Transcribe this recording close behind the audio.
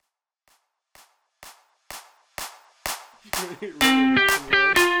Because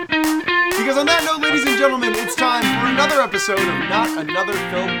on that note, ladies and gentlemen, it's time for another episode of Not Another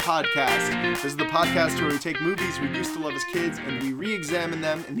Film Podcast. This is the podcast where we take movies we used to love as kids and we re-examine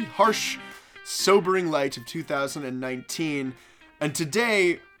them in the harsh, sobering light of 2019. And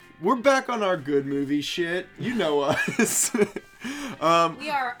today, we're back on our good movie shit. You know us. We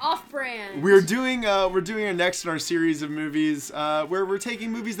are off-brand. We're doing our next in our series of movies where we're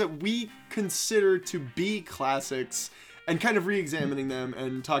taking movies that we consider to be classics and kind of re-examining them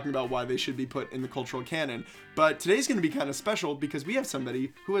and talking about why they should be put in the cultural canon. But today's going to be kind of special because we have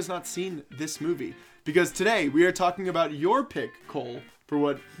somebody who has not seen this movie. Because today we are talking about your pick, Cole, for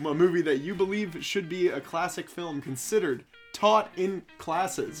what a movie that you believe should be a classic film considered taught in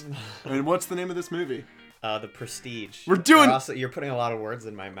classes. And what's the name of this movie? The Prestige. You're putting a lot of words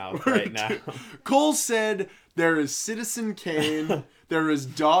in my mouth right now. Cole said there is Citizen Kane, there is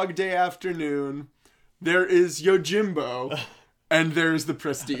Dog Day Afternoon, there is Yojimbo, and there's The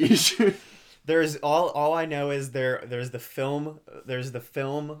Prestige. There's all I know is there's the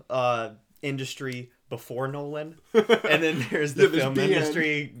film industry before Nolan, and then there's the film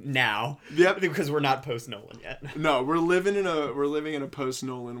industry now. Yep, because we're not post Nolan yet. No, we're living in a post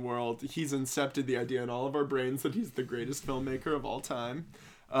Nolan world. He's incepted the idea in all of our brains that he's the greatest filmmaker of all time.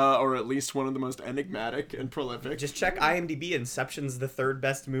 Or at least one of the most enigmatic and prolific. Just check IMDb. Inception's the third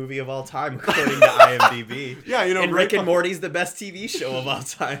best movie of all time, according to IMDb. Yeah, and Rick and Morty's the best TV show of all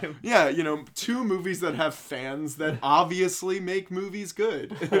time. Yeah, two movies that have fans that obviously make movies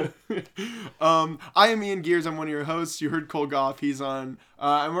good. I am Ian Gears. I'm one of your hosts. You heard Cole Goff. He's on.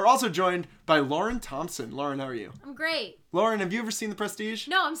 And we're also joined by Lauren Thompson. Lauren, how are you? I'm great. Lauren, have you ever seen The Prestige?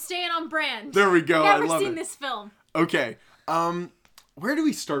 No, I'm staying on brand. There we go. Never I love seen it. this film. Okay. Where do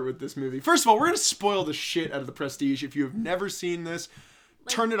we start with this movie? First of all, we're going to spoil the shit out of The Prestige. If you have never seen this,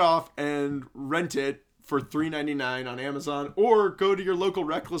 turn it off and rent it for $3.99 on Amazon, or go to your local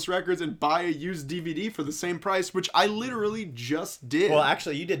Reckless Records and buy a used DVD for the same price, which I literally just did. Well,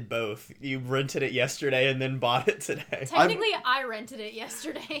 actually, you did both. You rented it yesterday and then bought it today. Technically, I rented it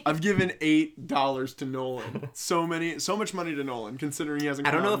yesterday. I've given $8 to Nolan. So much money to Nolan, considering he hasn't.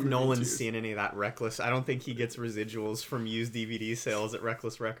 I don't know if Nolan's seen any of that Reckless. I don't think he gets residuals from used DVD sales at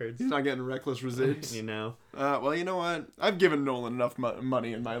Reckless Records. He's not getting Reckless resids. Well, you know what? I've given Nolan enough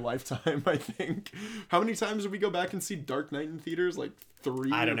money in my lifetime, I think. How many times did we go back and see Dark Knight in theaters? Like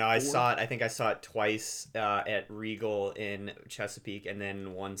 3 I don't know. or 4? I think I saw it twice at Regal in Chesapeake, and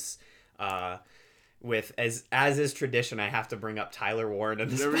then once with as is tradition, I have to bring up Tyler Warren in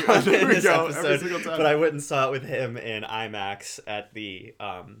this, episode. Every single time. But I went and saw it with him in IMAX at the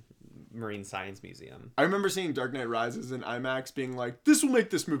Marine Science Museum. I remember seeing Dark Knight Rises in IMAX, being like, "This will make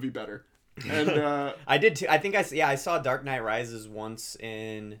this movie better." And I did too. I think I saw Dark Knight Rises once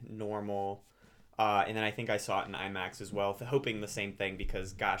in normal. And then I think I saw it in IMAX as well, hoping the same thing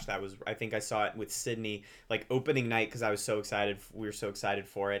because, gosh, I think I saw it with Sydney, like, opening night because I was so excited. We were so excited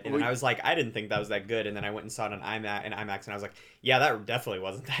for it. And then I was like, I didn't think that was that good. And then I went and saw it on IMAX, and I was like, yeah, that definitely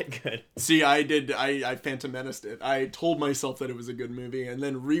wasn't that good. See, I Phantom Menaced it. I told myself that it was a good movie and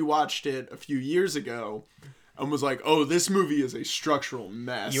then rewatched it a few years ago and was like, oh, this movie is a structural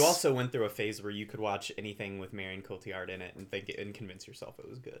mess. You also went through a phase where you could watch anything with Marion Cotillard in it and convince yourself it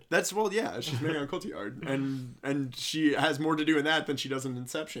was good. Yeah, she's Marion Cotillard, and she has more to do in that than she does in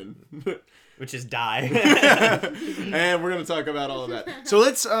Inception. Which is die. And we're going to talk about all of that. So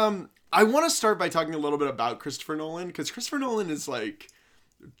let's, I want to start by talking a little bit about Christopher Nolan, because Christopher Nolan is, like,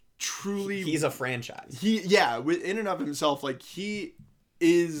 truly... He's a franchise. In and of himself, like,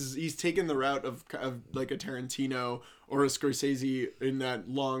 he's taken the route of like a Tarantino or a Scorsese in that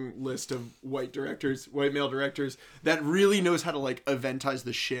long list of white male directors that really knows how to, like, eventize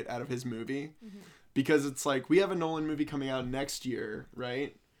the shit out of his movie. Mm-hmm. Because it's like, we have a Nolan movie coming out next year,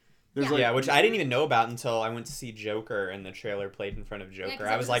 right? Which I didn't even know about until I went to see Joker and the trailer played in front of Joker.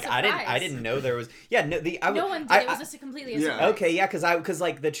 I was like, I didn't know there was. Yeah, no, no one did. It was just completely a surprise. Okay, yeah, because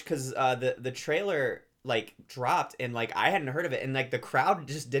the trailer, like, dropped and, like, I hadn't heard of it and, like, the crowd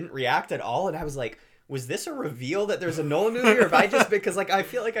just didn't react at all, and I was like, was this a reveal that there's a Nolan movie, or if I just, because, like, I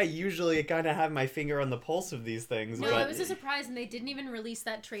feel like I usually kind of have my finger on the pulse of these things. No, it was a surprise, and they didn't even release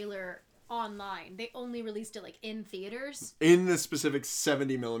that trailer online. They only released it, like, in theaters. In the specific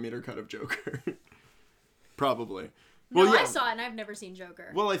 70mm cut of Joker. Probably. No, well, yeah. I saw it, and I've never seen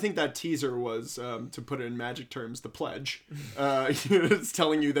Joker. Well, I think that teaser was, to put it in magic terms, the pledge. It's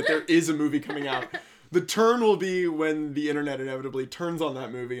telling you that there is a movie coming out. The turn will be when the internet inevitably turns on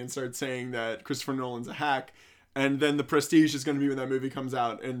that movie and starts saying that Christopher Nolan's a hack. And then The Prestige is going to be when that movie comes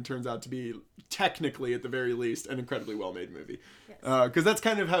out and turns out to be, technically, at the very least, an incredibly well-made movie. Because that's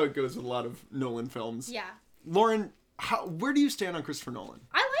kind of how it goes with a lot of Nolan films. Yeah. Lauren, Where do you stand on Christopher Nolan?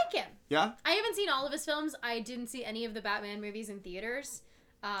 I like him. Yeah? I haven't seen all of his films. I didn't see any of the Batman movies in theaters.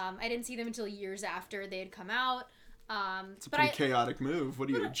 I didn't see them until years after they had come out. It's a pretty chaotic move. What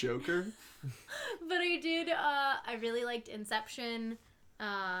are you, a Joker? But I did, I really liked Inception.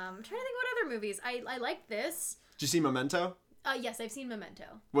 I'm trying to think what other movies. I liked this. Did you see Memento? Yes, I've seen Memento.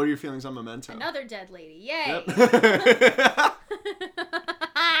 What are your feelings on Memento? Another dead lady. Yay! Yep.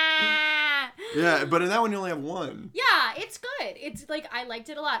 Yeah, but in that one you only have one. Yeah, it's good. It's like, I liked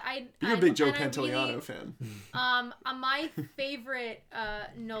it a lot. You're a big Joe Pantoliano fan. My favorite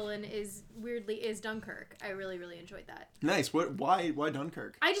Nolan is Dunkirk. I really, really enjoyed that. Nice. Why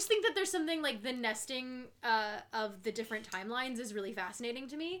Dunkirk? I just think that there's something like the nesting of the different timelines is really fascinating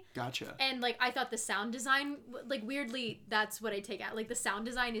to me. Gotcha. And like I thought the sound design, like weirdly, that's what I take out. Like the sound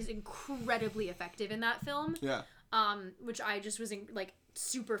design is incredibly effective in that film. Yeah. Which I just was like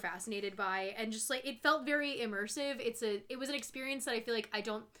super fascinated by, and just like it felt very immersive. It was an experience that I feel like I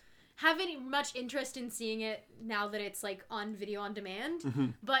don't have any much interest in seeing it now that it's like on video on demand. Mm-hmm.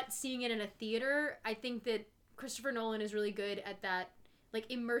 But seeing it in a theater, I think that Christopher Nolan is really good at that like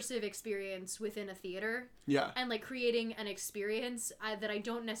immersive experience within a theater. Yeah. And like creating an experience that I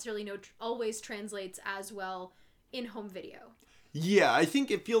don't necessarily know always translates as well in home video. Yeah, I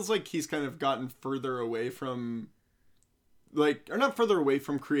think it feels like he's kind of gotten further away from or not further away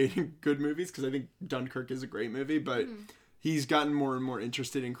from creating good movies, because I think Dunkirk is a great movie, but he's gotten more and more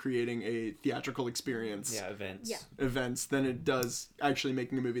interested in creating a theatrical experience. Yeah, events than it does actually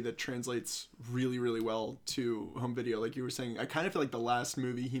making a movie that translates really, really well to home video. Like you were saying, I kind of feel like the last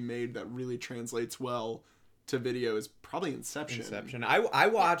movie he made that really translates well to video is probably Inception. I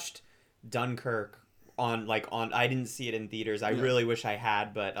watched Dunkirk on I didn't see it in theaters. I really wish I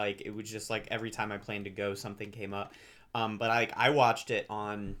had, but like it was just like every time I planned to go, something came up. But I watched it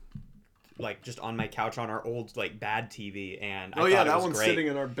on just on my couch on our old bad TV, and I thought that it was one's great. sitting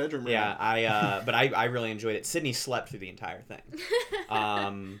in our bedroom right now. But I really enjoyed it. Sydney slept through the entire thing.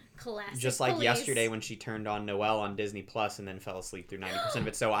 Classic just like police. yesterday when she turned on Noelle on Disney Plus and then fell asleep through 90% of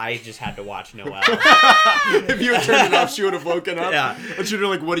it. So I just had to watch Noelle. If you had turned it off, she would have woken up. Yeah. And she'd be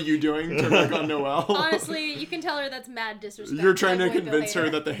like, "What are you doing? Turn back on Noelle." Honestly, you can tell her that's mad disrespect. You're trying to convince her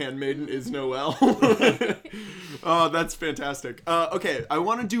that the handmaiden is Noelle. Oh, that's fantastic. Okay, I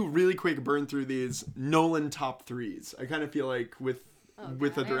want to do really quick burn through these Nolan top threes. I kind of feel like with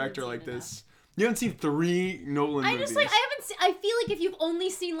a director like this. You haven't seen 3 Nolan movies. I feel like if you've only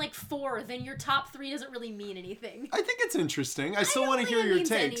seen 4, then your top 3 doesn't really mean anything. I think it's interesting. I still want to hear your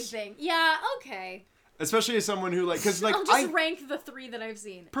takes. Anything. Yeah, okay. Especially as someone who because I'll just rank the 3 that I've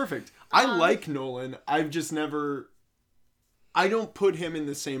seen. Perfect. I like Nolan. I've just never. I don't put him in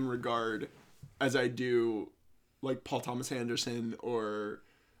the same regard as I do, Paul Thomas Anderson or,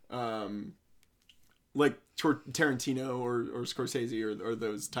 Tarantino or Scorsese or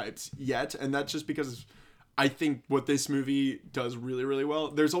those types yet. And that's just because I think what this movie does really, really well,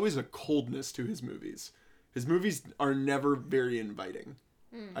 there's always a coldness to his movies. His movies are never very inviting,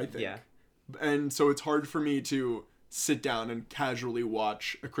 I think. Yeah. And so it's hard for me to sit down and casually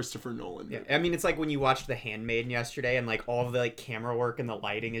watch a Christopher Nolan movie. Yeah. I mean, it's like when you watched The Handmaiden yesterday and all of the camera work and the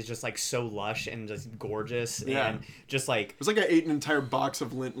lighting is just so lush and just gorgeous. Yeah. And just it was like I ate an entire box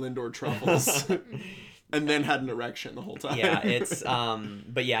of Lindor truffles. And then had an erection the whole time. Yeah, it's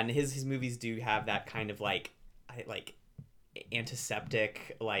but yeah, and his movies do have that kind of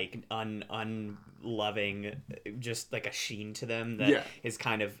antiseptic, unloving, just a sheen to them that is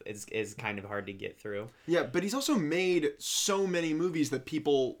kind of hard to get through. Yeah, but he's also made so many movies that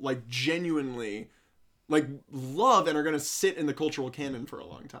people genuinely love and are gonna sit in the cultural canon for a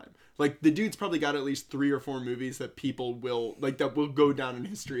long time. The dude's probably got at least 3 or 4 movies that people will that will go down in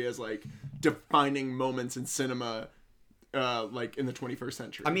history as defining moments in cinema, in the 21st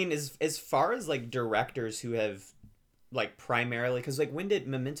century. I mean, as far as directors who have primarily, because when did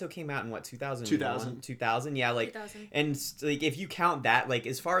Memento came out in 2000 yeah 2000. And if you count that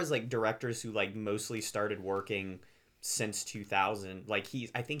as far as directors who mostly started working since 2000,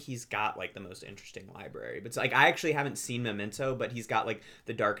 I think he's got the most interesting library. But I actually haven't seen Memento, but he's got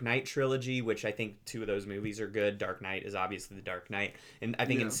the Dark Knight trilogy, which I think 2 of those movies are good. Dark Knight is obviously the Dark Knight, and I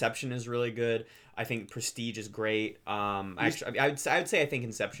think Inception is really good. I think Prestige is great. Actually, I would say I think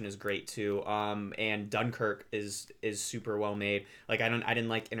Inception is great too. And Dunkirk is super well made. I didn't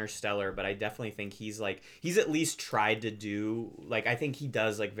like Interstellar, but I definitely think he's at least tried to do I think he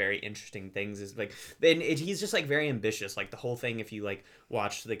does very interesting things. He's just very ambitious ambitious. Like the whole thing, if you like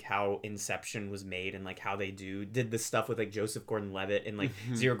watched like how Inception was made and like how they did the stuff with like Joseph Gordon-Levitt and like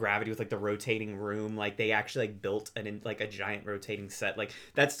Zero Gravity with like the rotating room, like they actually like built a giant rotating set. Like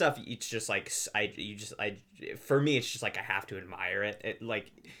that stuff, it's just like for me, it's just like I have to admire it.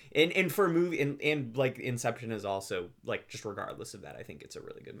 Like and for a movie and like Inception is also like, just regardless of that, I think it's a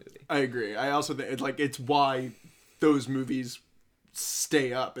really good movie. I agree. I also think it's why those movies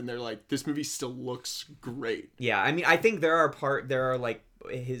stay up, and they're like, this movie still looks great. Yeah, I mean, I think there are like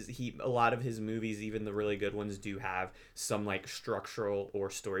a lot of his movies, even the really good ones, do have some like structural or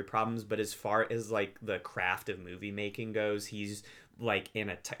story problems, but as far as like the craft of movie making goes, he's like in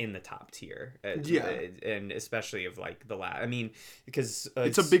the top tier. And especially of like I mean, because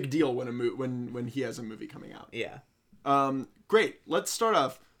it's a big deal when he has a movie coming out. Yeah. Great. Let's start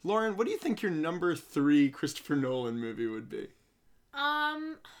off. Lauren, what do you think your number 3 Christopher Nolan movie would be?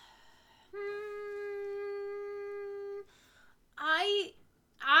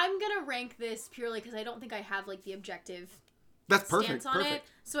 I'm gonna rank this purely because I don't think I have like the objective That's perfect. stance on it.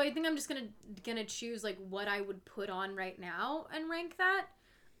 So I think I'm just gonna choose like what I would put on right now and rank that.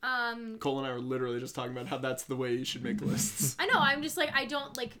 Cole and I were literally just talking about how that's the way you should make lists. I know. I'm just like,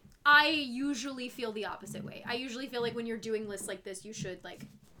 I usually feel the opposite way. I usually feel like when you're doing lists like this, you should like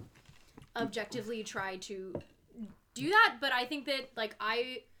objectively try to do that. But I think that like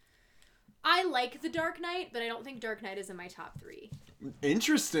I like The Dark Knight, but I don't think Dark Knight is in my top 3.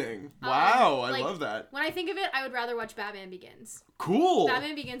 Interesting. Wow, like, I love that. When I think of it, I would rather watch Batman Begins. Cool.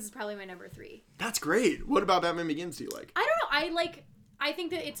 Batman Begins is probably my number 3. That's great. What about Batman Begins do you like? I don't know. I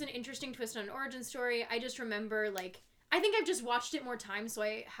think that it's an interesting twist on an origin story. I just remember I think I've just watched it more times, so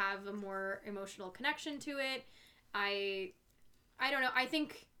I have a more emotional connection to it. I don't know. I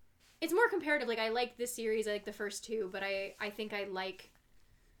think it's more comparative. Like I like this series. I like the first 2, but I think I like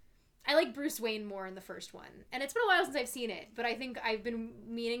Bruce Wayne more in the first one. And it's been a while since I've seen it, but I think I've been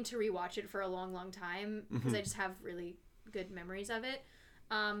meaning to rewatch it for a long, long time because I just have really good memories of it.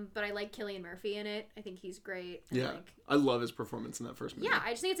 But I like Cillian Murphy in it. I think he's great. And yeah, I love his performance in that first movie. Yeah,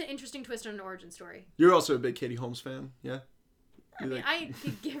 I just think it's an interesting twist on an origin story. You're also a big Katie Holmes fan, yeah? I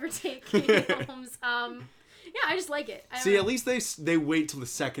could give or take Katie Holmes. Yeah, I just like it. See, at least they wait till the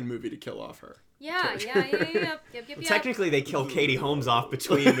second movie to kill off her. Yeah. Yep. Technically, they kill Katie Holmes off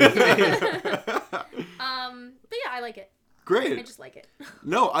between movies. But yeah, I like it. Great. I just like it.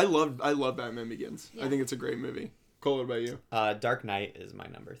 No, I love Batman Begins. Yeah. I think it's a great movie. Cole, what about you? Dark Knight is my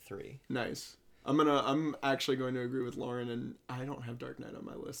number 3. Nice. I'm actually going to agree with Lauren, and I don't have Dark Knight on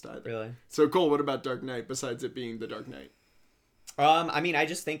my list either. Really? So Cole, what about Dark Knight besides it being The Dark Knight? I mean, I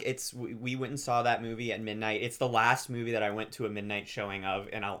just think we went and saw that movie at midnight. It's the last movie that I went to a midnight showing of,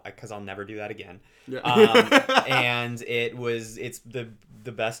 and I'll never do that again. Yeah. And it's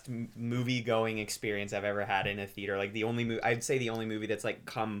the best movie going experience I've ever had in a theater. Like I'd say the only movie that's like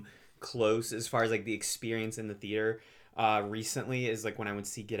come close as far as like the experience in the theater recently is like when I went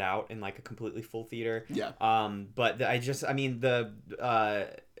to see Get Out in like a completely full theater. Yeah. But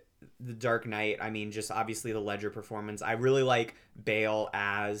the Dark Knight, I mean, just obviously the Ledger performance. I really like Bale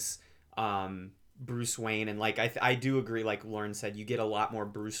as Bruce Wayne, and like I do agree, like Lauren said, you get a lot more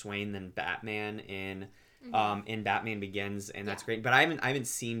Bruce Wayne than Batman in Batman Begins, and that's great. But I haven't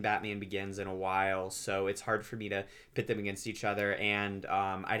seen Batman Begins in a while, so it's hard for me to pit them against each other. And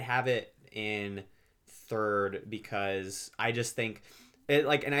I'd have it in third because I just think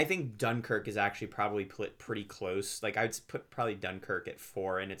and I think Dunkirk is actually probably pretty close. Like I would put probably Dunkirk at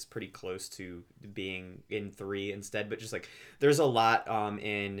 4, and it's pretty close to being in 3 instead. But just like there's a lot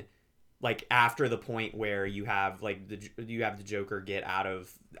in like after the point where you have like the Joker get out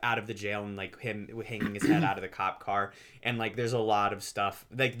of the jail and like him hanging his head out of the cop car, and like there's a lot of stuff,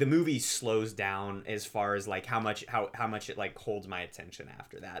 like the movie slows down as far as like how much it like holds my attention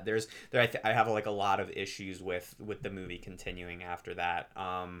after that. I have like a lot of issues with the movie continuing after that.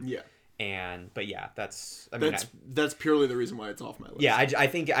 But yeah, that's purely the reason why it's off my list. Yeah, I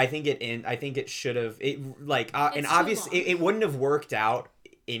think it should have and obviously it wouldn't have worked out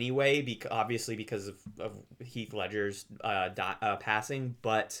anyway, because of Heath Ledger's passing,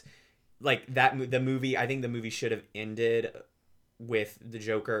 but like the movie should have ended with the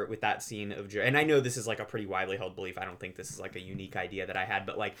Joker, with that scene of Joker. And I know this is like a pretty widely held belief. I don't think this is like a unique idea that I had,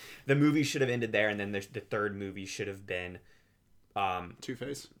 but like the movie should have ended there, and then the third movie should have been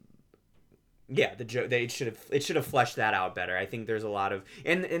Two-Face. Yeah, it should have fleshed that out better. I think there's a lot of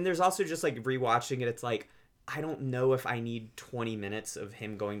and there's also just like rewatching it, it's like I don't know if I need 20 minutes of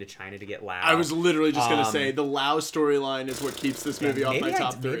him going to China to get Lao. I was literally just gonna say the Lao storyline is what keeps this movie off my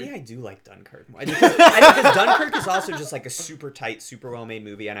top 3. Maybe I do like Dunkirk more. Because Dunkirk is also just like a super tight, super well made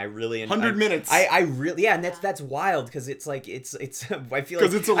movie, and I really 100 minutes. I really and that's wild because it's like it's I feel like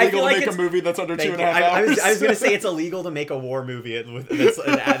because it's illegal to make a movie that's under 2.5 hours. I was gonna say it's illegal to make a war movie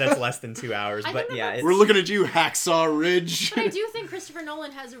that's less than 2 hours, but yeah, we're looking at you, Hacksaw Ridge. But I do think Christopher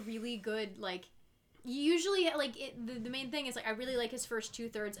Nolan has a really good like. Usually, like the main thing is like I really like his first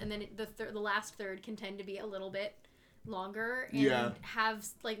 2/3, and then the last third can tend to be a little bit longer and have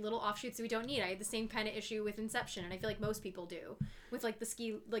like little offshoots that we don't need. I had the same kind of issue with Inception, and I feel like most people do with like the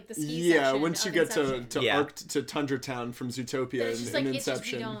ski section once you get to Tundra Town from Zootopia in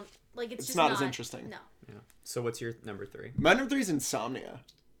Inception, it's not as interesting. No. Yeah. So what's your number 3? My number 3 is Insomnia.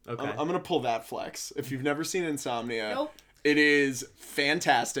 Okay. I'm gonna pull that flex. If you've never seen Insomnia, Nope. It is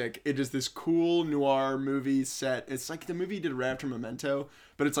fantastic. It is this cool noir movie set. It's like the movie you did right after Memento,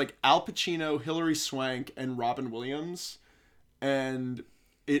 but it's like Al Pacino, Hilary Swank, and Robin Williams. And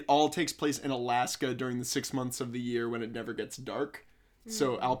it all takes place in Alaska during the 6 months of the year when it never gets dark.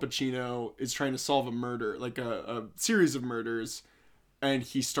 So Al Pacino is trying to solve a murder, like a series of murders, and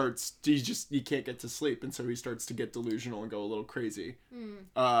he can't get to sleep, and so he starts to get delusional and go a little crazy.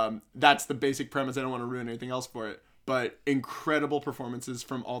 That's the basic premise. I don't want to ruin anything else for it. But incredible performances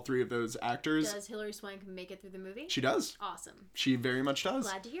from all 3 of those actors. Does Hilary Swank make it through the movie? She does. Awesome. She very much does.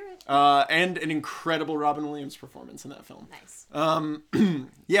 Glad to hear it. And an incredible Robin Williams performance in that film. Nice.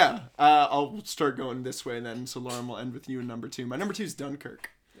 I'll start going this way then. So Lauren, will end with you in number 2. My number 2 is Dunkirk.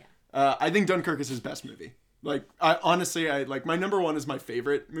 Yeah. I think Dunkirk is his best movie. Like, I like my number 1 is my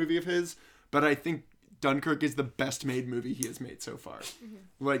favorite movie of his, but I think Dunkirk is the best made movie he has made so far. Mm-hmm.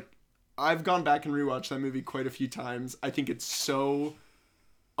 Like, I've gone back and rewatched that movie quite a few times. I think it's so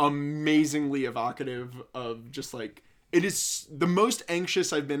amazingly evocative of just like, it is the most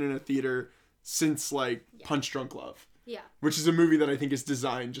anxious I've been in a theater since like Punch Drunk Love. Yeah. Which is a movie that I think is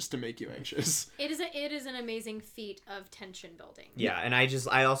designed just to make you anxious. It is an amazing feat of tension building. Yeah, and I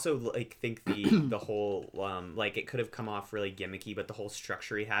also like think the whole like it could have come off really gimmicky, but the whole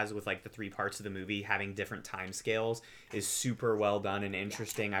structure he has with like the 3 parts of the movie having different time scales is super well done and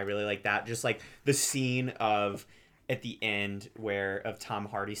interesting. I really like that. Just like the scene of at the end of Tom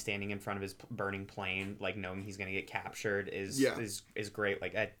Hardy standing in front of his burning plane, like knowing he's gonna get captured is great.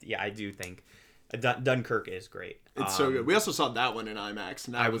 Like I do think Dunkirk is great. It's so good. We also saw that one in IMAX,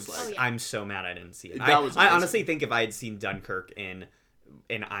 and I'm so mad I didn't see it. That was I honestly think if I had seen Dunkirk in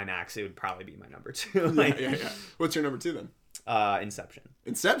IMAX, it would probably be my number 2. Yeah. What's your number 2 then?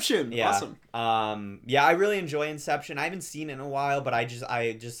 Inception. Yeah. Awesome. Yeah, I really enjoy Inception. I haven't seen it in a while, but I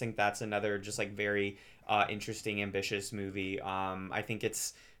just think that's another just like very interesting, ambitious movie. I think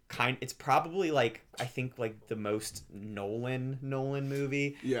it's probably like I think like the most Nolan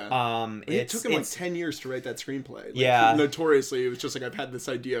movie. Yeah. It took him like 10 years to write that screenplay. Like, yeah. Notoriously, it was just like I've had this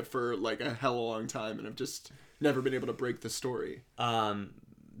idea for like a hell of a long time, and I've just never been able to break the story.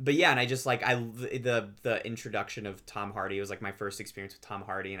 But yeah, and I just like the introduction of Tom Hardy. It was like my first experience with Tom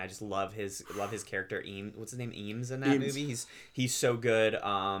Hardy, and I just love his character. What's his name? Eames in that movie. He's so good.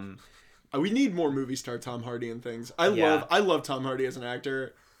 We need more movie star Tom Hardy and things. I love Tom Hardy as an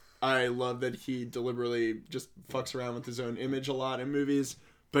actor. I love that he deliberately just fucks around with his own image a lot in movies.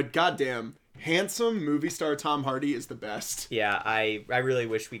 But goddamn, handsome movie star Tom Hardy is the best. Yeah, I really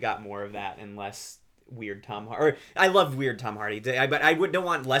wish we got more of that and less weird Tom Hardy. I love weird Tom Hardy, but I don't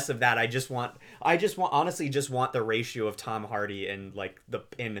want less of that. I honestly just want the ratio of Tom Hardy and like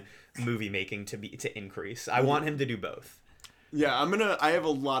in movie making to increase. I want him to do both. Yeah, I have a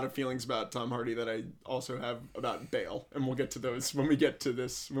lot of feelings about Tom Hardy that I also have about Bale, and we'll get to those when we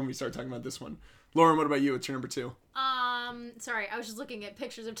start talking about this one. Lauren, what about you? What's your number 2? Sorry, I was just looking at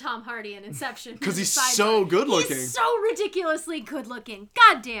pictures of Tom Hardy in Inception. Because he's so good looking. He's so ridiculously good looking.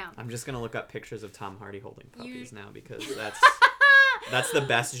 God damn. I'm just gonna look up pictures of Tom Hardy holding puppies now because that's the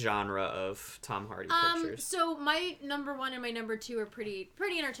best genre of Tom Hardy pictures. So my number 1 and my number 2 are pretty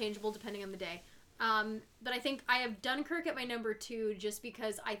interchangeable depending on the day. But I think I have Dunkirk at my number 2 just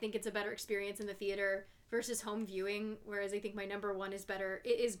because I think it's a better experience in the theater versus home viewing, whereas I think my number 1 is better.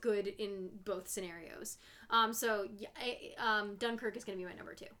 It is good in both scenarios. Dunkirk is going to be my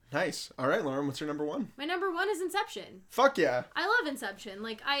number 2. Nice. All right, Lauren, what's your number 1? My number 1 is Inception. Fuck yeah. I love Inception.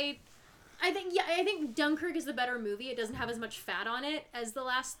 Like, I think Dunkirk is the better movie. It doesn't have as much fat on it as the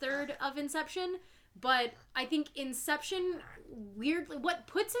last third of Inception. But I think Inception, weirdly, what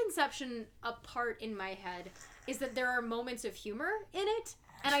puts Inception apart in my head is that there are moments of humor in it.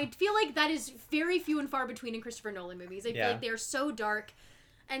 And I feel like that is very few and far between in Christopher Nolan movies. I feel like they're so dark.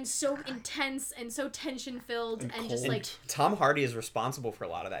 and so intense and so tension filled and just cold. like Tom Hardy is responsible for a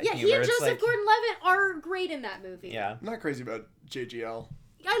lot of that yeah, humor. he and It's Joseph like, Gordon-Levitt are great in that movie. yeah. I'm not crazy about JGL.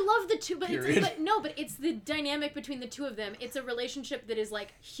 I love the two, but Period. it's the dynamic between the two of them. It's a relationship that is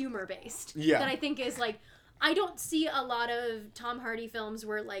like humor based. Yeah. That I think is like, I don't see a lot of Tom Hardy films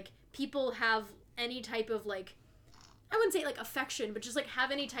where like people have any type of like, I wouldn't say like affection, but just like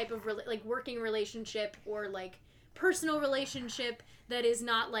have any type of like working relationship or like personal relationship that is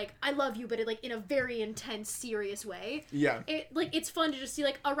not like I love you, but it like in a very intense, serious way. Yeah. It's fun to just see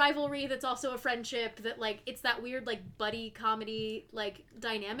like a rivalry that's also a friendship, that like it's that weird like buddy comedy like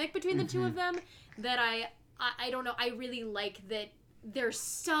dynamic between the two of them that I don't know, I really like that there's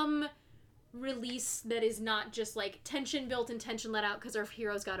some release that is not just like tension built and tension let out because our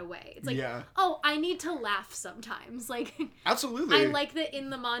heroes got away. It's like, Yeah. oh, I need to laugh sometimes. Like Absolutely. I like that in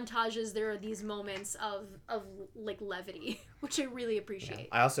the montages there are these moments of like levity, which I really appreciate.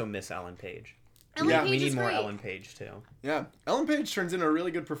 I also miss Ellen Page. Ellen Yeah. Page We is need more great. Ellen Page too. Yeah. Ellen Page turns in a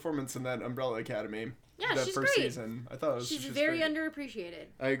really good performance in that Umbrella Academy. Yeah, that she's first great. season. I thought it was She's just very great. underappreciated.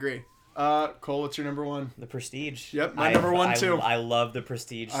 I agree. Cole, what's your number one? The Prestige. Yep, my number one, too. I love The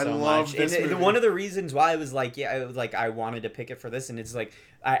Prestige I so love much. this and movie. one of the reasons why I was like, I wanted to pick it for this, and it's like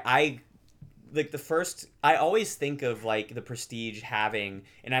I like the first. I always think of like The Prestige having,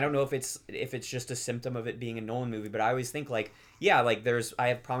 and I don't know if it's just a symptom of it being a Nolan movie, but I always think like, yeah, like I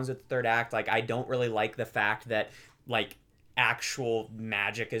have problems with the third act. Like I don't really like the fact that like actual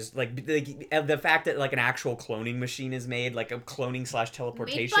magic is like the fact that like an actual cloning machine is made, like a cloning /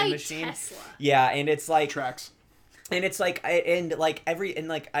 teleportation Made by machine. Tesla. Yeah, and it's like Tracks. and it's like every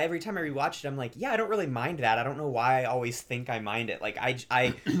time I rewatch it, I'm like, yeah, I don't really mind that. I don't know why I always think I mind it. Like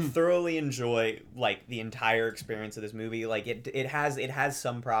I thoroughly enjoy like the entire experience of this movie. Like it has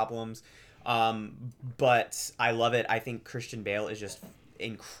some problems, but I love it. I think Christian Bale is just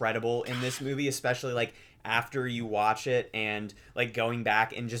incredible in this movie, especially like after you watch it and like going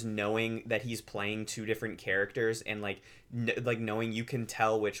back and just knowing that he's playing two different characters and like knowing you can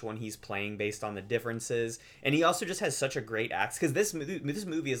tell which one he's playing based on the differences. And he also just has such a great act because this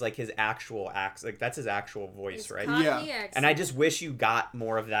movie is like his actual act, like that's his actual voice, It's right? Cockney Yeah. accent. And I just wish you got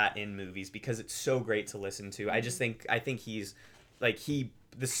more of that in movies because it's so great to listen to. I think he's like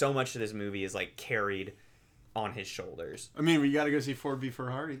so much of this movie is like carried on his shoulders. I mean, we got to go see Ford v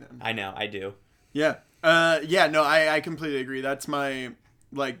Ferrari then. I know, I do. Yeah. No, I completely agree. That's my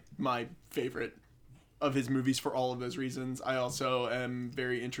favorite of his movies for all of those reasons. I also am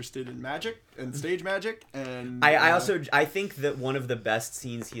very interested in magic and stage magic, and I think that one of the best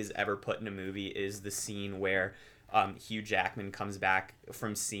scenes he has ever put in a movie is the scene where Hugh Jackman comes back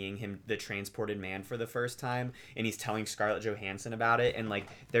from seeing the transported man for the first time, and he's telling Scarlett Johansson about it, and like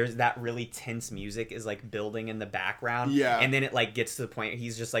there's that really tense music is like building in the background, Yeah. and then it like gets to the point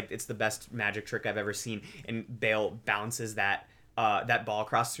he's just like, it's the best magic trick I've ever seen, and Bale bounces that ball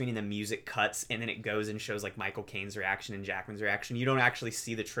across the screen and the music cuts and then it goes and shows like Michael Caine's reaction and Jackman's reaction. You don't actually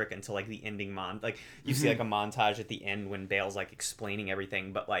see the trick until like the ending like you see like a montage at the end when Bale's like explaining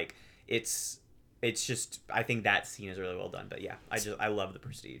everything, but like it's just, I think that scene is really well done. But yeah, I love The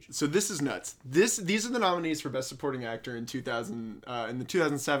Prestige. So this is nuts. These are the nominees for Best Supporting Actor in 2000 in the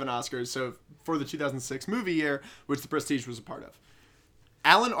 2007 Oscars. So for the 2006 movie year, which The Prestige was a part of,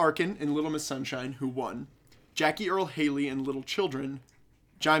 Alan Arkin in Little Miss Sunshine, who won, Jackie Earle Haley in Little Children,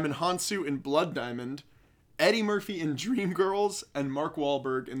 Jaimin Hansu in Blood Diamond, Eddie Murphy in Dreamgirls, and Mark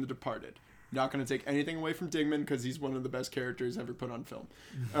Wahlberg in The Departed. Not going to take anything away from Dingman because he's one of the best characters ever put on film.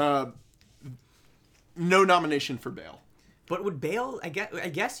 No nomination for Bale. But would Bale, I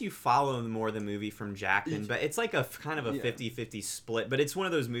guess you follow more the movie from Jackman, but it's like a kind of a 50-50 split. But it's one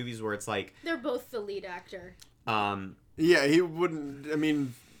of those movies where it's like, They're both the lead actor. Yeah, he wouldn't. I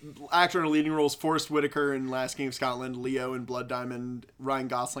mean, actor in leading roles: Forrest Whitaker in Last King of Scotland, Leo in Blood Diamond, Ryan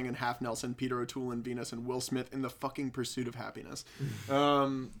Gosling in Half Nelson, Peter O'Toole in Venus, and Will Smith in The Fucking Pursuit of Happiness.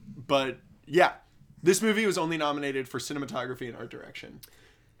 But yeah, this movie was only nominated for cinematography and art direction,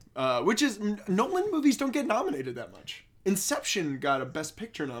 which is Nolan movies don't get nominated that much. Inception got a Best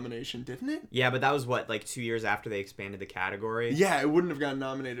Picture nomination, didn't it? yeah, but that was what, like 2 years after they expanded the category. Yeah, it wouldn't have gotten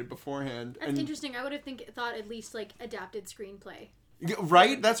nominated beforehand. That's interesting. I would have thought at least like adapted screenplay.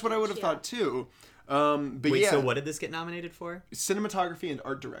 Right? That's what I would have thought too. But Wait, yeah, so what did this get nominated for? cinematography and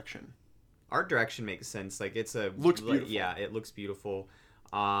art direction. Art direction makes sense. Like it's Looks like, beautiful. yeah, it looks beautiful.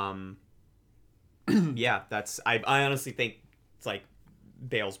 Yeah, that's I honestly think it's like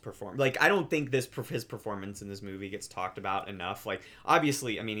Bale's performance. Like I don't think his performance in this movie gets talked about enough. Like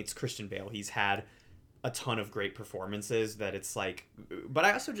obviously, I mean, it's Christian Bale. He's had a ton of great performances that it's like, but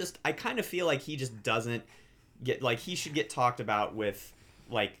I kind of feel like he just doesn't get, like, he should get talked about with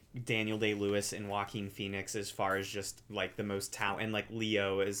like Daniel Day-Lewis and Joaquin Phoenix as far as just like the most talent, and like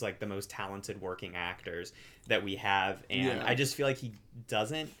Leo is like the most talented working actors that we have, and I just feel like he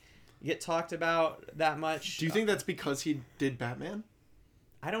doesn't get talked about that much. Do you think that's because he did Batman?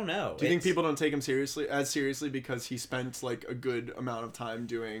 I don't know. Do you think people don't take him seriously because he spent like a good amount of time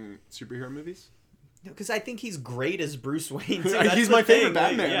doing superhero movies? No, because I think he's great as Bruce Wayne. So he's my favorite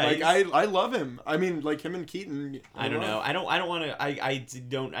Batman. Like I love him. I mean, like him and Keaton. I don't know. I don't want to.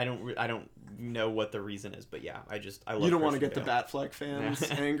 I don't know what the reason is, but yeah, I love. You don't want to get the Batfleck fans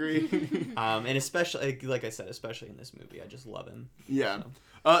angry. And especially, like I said, especially in this movie, I just love him. Yeah.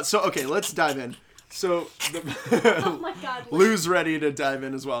 So okay, let's dive in. So Oh my God. Lou's ready to dive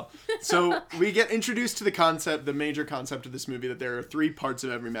in as well. So we get introduced to the major concept of this movie, that there are 3 parts of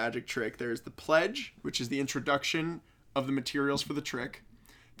every magic trick. There's the pledge, which is the introduction of the materials for the trick.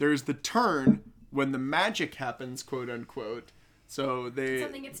 There's the turn, when the magic happens, quote unquote. So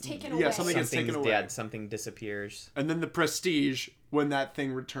something gets taken away. Yeah, something gets taken away. Yeah, something disappears. And then the prestige, when that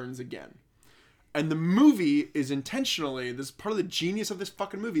thing returns again. And the movie is intentionally, this is part of the genius of this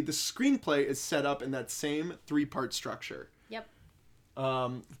fucking movie, the screenplay is set up in that same 3-part structure. Yep.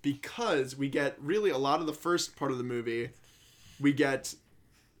 Because we get really a lot of the first part of the movie, we get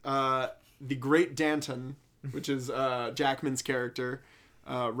the great Danton, which is Jackman's character,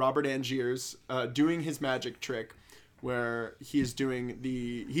 Robert Angiers, doing his magic trick, where he's doing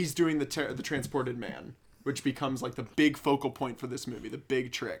the transported man, which becomes like the big focal point for this movie, the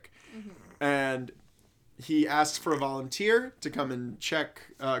big trick. Mm-hmm. And he asks for a volunteer to come and check,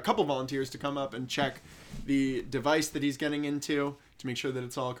 a couple volunteers to come up and check the device that he's getting into to make sure that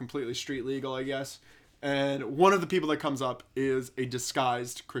it's all completely street legal, I guess. And one of the people that comes up is a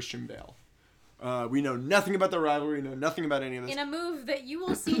disguised Christian Bale. We know nothing about the rivalry, know nothing about any of this. In a move that you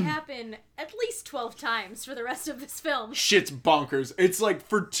will see happen at least 12 times for the rest of this film. Shit's bonkers. It's like,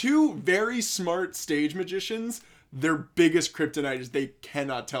 for 2 very smart stage magicians, their biggest kryptonite is they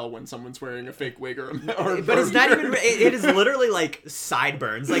cannot tell when someone's wearing a fake wig or but it's not even. It is literally like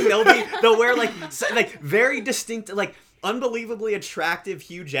sideburns. Like they'll wear like very distinct, like unbelievably attractive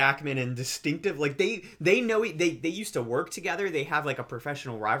Hugh Jackman and distinctive. Like they know they used to work together. They have like a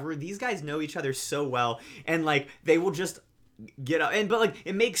professional rivalry. These guys know each other so well, and like they will just get up. But like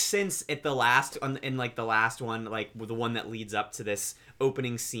it makes sense at the last in like the last one, like the one that leads up to this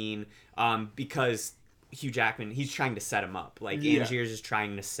opening scene, because Hugh Jackman, he's trying to set him up. Like, Angiers is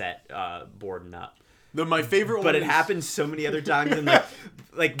trying to set Borden up. My favorite one, but it happens so many other times, and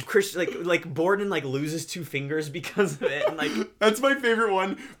like Borden like loses 2 fingers because of it, and like that's my favorite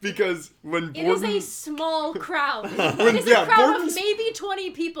one, because when it Borden... is a small crowd. It is a crowd of maybe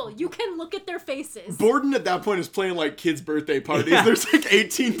 20 people. You can look at their faces. Borden at that point is playing like kids' birthday parties. Yeah. There's like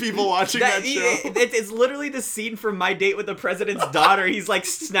 18 people watching that show. It's literally the scene from My Date with the President's Daughter. He's like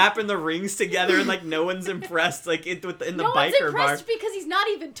snapping the rings together, and like no one's impressed. Like in the biker bar. No one's impressed because he's not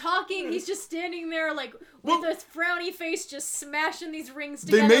even talking. He's just standing there like with a frowny face, just smashing these rings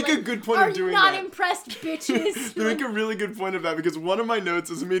together. They make a good point of doing that. Are you not impressed, bitches? They make a really good point of that, because one of my notes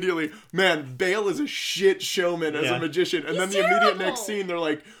is immediately, man, Bale is a shit showman as a magician. And then the immediate next scene, they're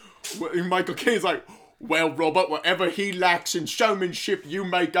like, Michael Caine's like, well, Robert, whatever he lacks in showmanship, you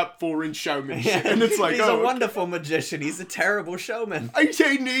make up for in showmanship. And it's like, he's a wonderful magician. He's a terrible showman.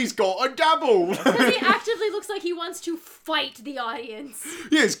 18, he's got a double. Because he actively looks like he wants to fight the audience.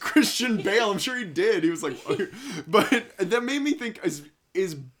 Yeah, it's Christian Bale. I'm sure he did. He was like, but that made me think,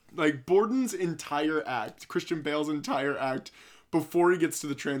 is like Borden's entire act, Christian Bale's entire act, before he gets to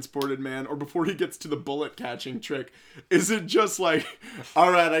the transported man, or before he gets to the bullet catching trick, is it just like,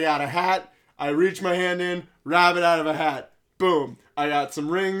 all right, I got a hat, I reach my hand in, grab it out of a hat. Boom. I got some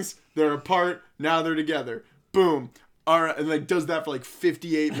rings. They're apart. Now they're together. Boom. All right. And like does that for like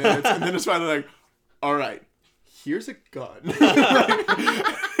 58 minutes. And then it's finally like, all right, here's a gun.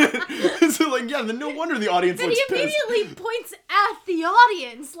 So like, yeah, then no wonder the audience looks pissed. Then he immediately points at the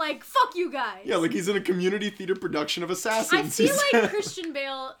audience like, fuck you guys. Yeah, like he's in a community theater production of Assassins. I feel like Christian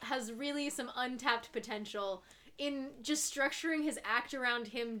Bale has really some untapped potential in just structuring his act around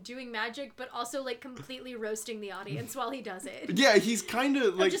him doing magic, but also like completely roasting the audience while he does it. Yeah, he's kind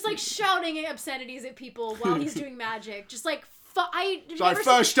of like just like shouting obscenities at people while he's doing magic. Just like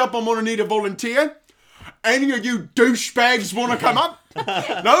first up, I'm gonna need a volunteer. Any of you douchebags want to come up?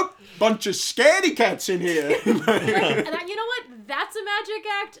 Nope, bunch of scaredy cats in here. And you know what? That's a magic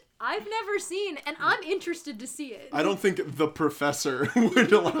act I've never seen, and I'm interested to see it. I don't think the professor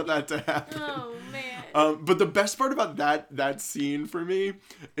would allow that to happen. Oh man. But the best part about that scene for me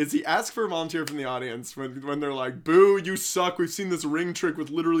is he asks for a volunteer from the audience when they're like, "Boo, you suck. We've seen this ring trick with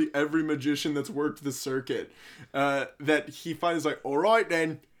literally every magician that's worked the circuit." That he finds like, "All right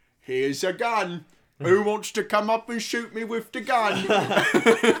then, here's a gun. Who wants to come up and shoot me with the gun?"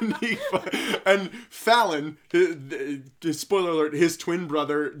 and Fallon, spoiler alert, his twin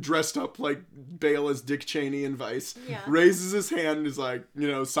brother, dressed up like Bale as Dick Cheney in Vice, raises his hand and is like,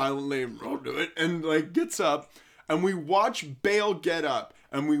 silently, "I'll do it," and like gets up. And we watch Bale get up,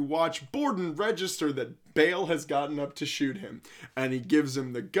 and we watch Borden register that Bale has gotten up to shoot him. And he gives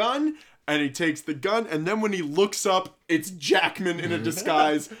him the gun, and he takes the gun, and then when he looks up, it's Jackman in a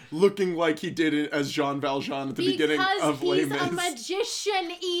disguise, looking like he did it as Jean Valjean at the beginning of Les Mis. Because he's a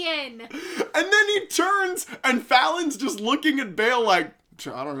magician, Ian! And then he turns, and Fallon's just looking at Bale like,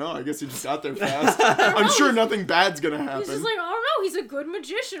 "I don't know, I guess he just got there fast. I'm sure nothing bad's gonna happen." He's just like, "I don't know, he's a good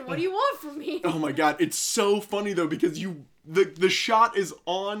magician. What do you want from me?" Oh my god, it's so funny though, because the shot is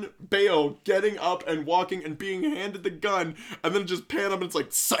on Bale getting up and walking and being handed the gun, and then just pan up and it's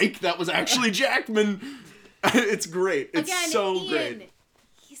like, psych, that was actually Jackman. It's great. It's Again, so Ian, great.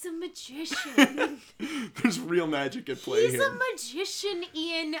 He's a magician. There's real magic at play He's here. a magician,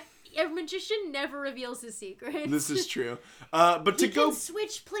 Ian. A magician never reveals his secrets. This is true. But he can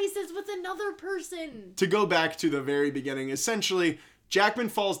switch places with another person. To go back to the very beginning, essentially, Jackman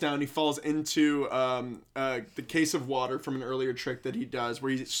falls down. He falls into the case of water from an earlier trick that he does,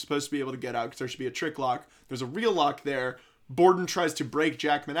 where he's supposed to be able to get out because there should be a trick lock. There's a real lock there. Borden tries to break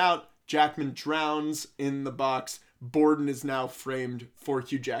Jackman out. Jackman drowns in the box. Borden is now framed for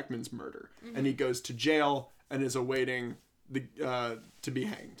Hugh Jackman's murder, and he goes to jail and is awaiting to be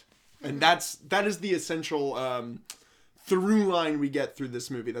hanged. And that is the essential through line we get through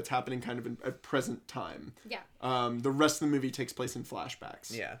this movie that's happening kind of at present time. Yeah. The rest of the movie takes place in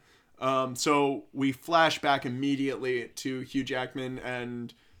flashbacks. Yeah. So we flash back immediately to Hugh Jackman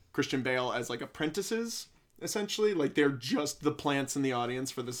and Christian Bale as like apprentices, essentially. Like they're just the plants in the audience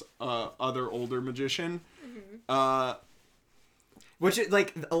for this other older magician. Which,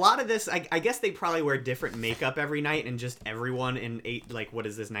 like, a lot of this, I guess they probably wear different makeup every night, and just everyone in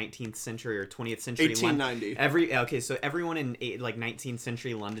 19th century or 20th century 1890. So everyone in 19th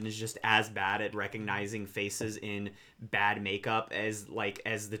century London is just as bad at recognizing faces in bad makeup as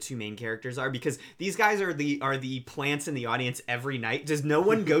the two main characters are, because these guys are the plants in the audience every night. Does no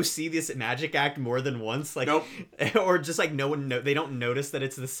one go see this magic act more than once? Like, nope. Or just like they don't notice that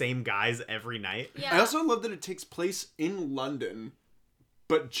it's the same guys every night. Yeah. I also love that it takes place in London,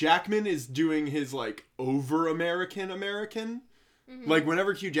 but Jackman is doing his like over American. Like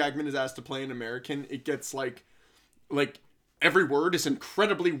whenever Hugh Jackman is asked to play an American, it gets like every word is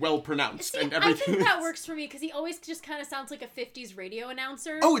incredibly well pronounced. See, and everything. I think that works for me because he always just kind of sounds like a 50s radio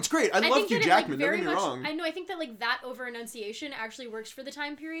announcer. Oh, it's great. I love Hugh Jackman. Like, don't get me wrong. I know. I think that like that over enunciation actually works for the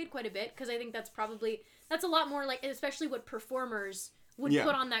time period quite a bit, because I think that's a lot more like, especially what performers would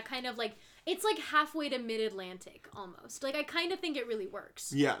put on that kind of like, it's like halfway to mid-Atlantic almost. Like I kind of think it really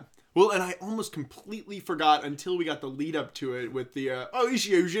works. Yeah. Well, and I almost completely forgot until we got the lead up to it with the he's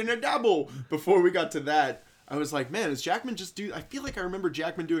using a double. Before we got to that, I was like, man, is Jackman just do? I feel like I remember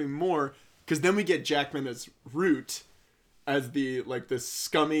Jackman doing more, because then we get Jackman as Root, as the this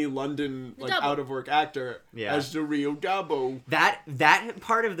scummy London out of work actor, as the real double. That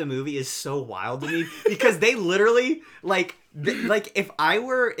part of the movie is so wild to me, because they literally if I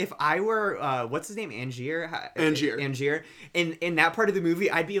were what's his name, Angier in that part of the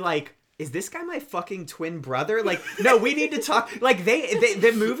movie, I'd be like, is this guy my fucking twin brother? Like, no, we need to talk. Like,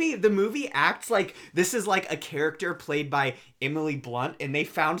 the movie acts like this is like a character played by Emily Blunt, and they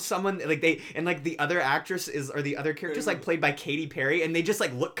found someone the other actress the other characters like played by Katy Perry, and they just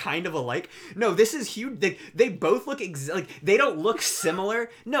like look kind of alike. No, this is huge. They both look they don't look similar.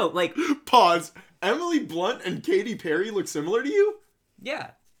 No, like, pause. Emily Blunt and Katy Perry look similar to you? Yeah.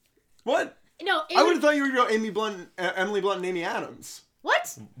 What? No, I would have thought you were about Emily Blunt and Amy Adams.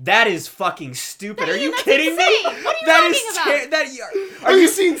 What? That is fucking stupid. Are you that's kidding me? insane. What are you talking about? Have you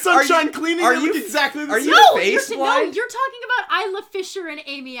seen Sunshine Cleaning? Are they you look exactly the are same. you No, face blind? you're talking about Isla Fisher and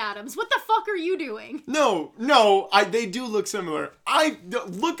Amy Adams. What the fuck are you doing? No, they do look similar.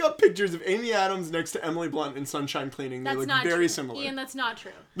 Look up pictures of Amy Adams next to Emily Blunt in Sunshine Cleaning. They That's look not very true. similar. Ian, that's not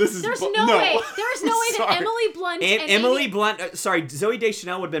true. This is There's no. no way that Sorry. Emily Blunt and Emily Amy... Blunt. Sorry, Zooey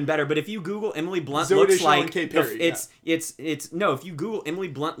Deschanel would have been better. But if you Google Emily Blunt Zooey looks Deschanel like and Kate Perry, it's no. If you Google Emily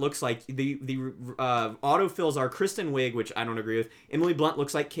Blunt looks like the autofills are Kristen Wiig, which I don't agree with. Emily Blunt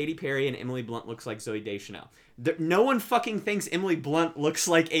looks like Katy Perry, and Emily Blunt looks like Zooey Deschanel. No one fucking thinks Emily Blunt looks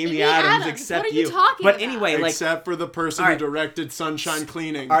like Amy Amy Adams Adams, except what are you you. talking But about? anyway, like, Except for the person Alright. who directed Sunshine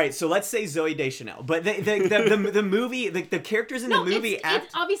Cleaning. all right, so let's say Zoe Deschanel. But the movie, the characters in No, the movie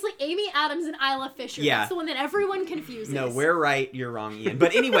it's obviously Amy Adams and Isla Fisher. Yeah. That's the one that everyone confuses. No, we're right. You're wrong, Ian.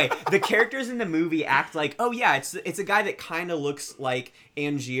 But anyway, the characters in the movie act like, oh yeah, it's a guy that kind of looks like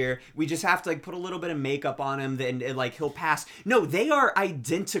Angier. We just have to like put a little bit of makeup on him, then like he'll pass. No, they are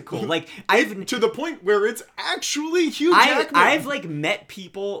identical. Like To the point where it's actually Hugh Jackman. I've like met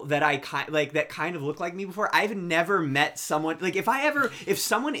people that that kind of look like me before. I've never met someone like if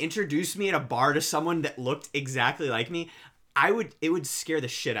someone introduced me at a bar to someone that looked exactly like me, it would scare the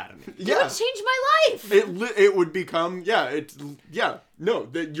shit out of me. It would change my life. It would become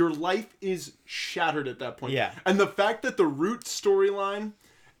that your life is shattered at that point. Yeah. And the fact that the root storyline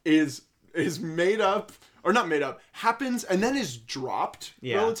is made up, or not made up, happens and then is dropped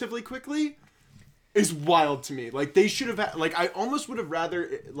relatively quickly is wild to me. Like they should have had, like I almost would have rather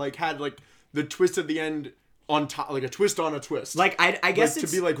like had like the twist at the end on top, like a twist on a twist. Like I guess like,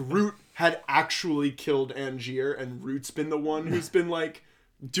 to be like Root had actually killed Angier and Root's been the one who's been like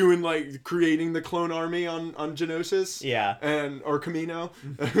doing like creating the clone army on Geonosis. Yeah. Or Camino.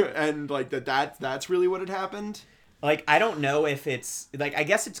 And like that's really what had happened. Like, I don't know if it's, like, I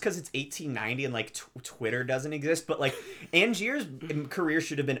guess it's because it's 1890 and, like, Twitter doesn't exist, but, like, Angier's career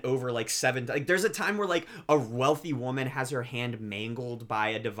should have been over, like, like, there's a time where, like, a wealthy woman has her hand mangled by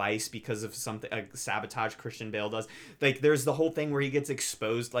a device because of something, like, sabotage Christian Bale does. Like, there's the whole thing where he gets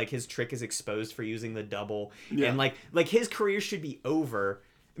exposed, like, his trick is exposed for using the double, and, like, his career should be over.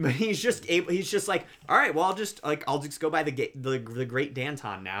 But he's just like, all right, well, I'll just go by the great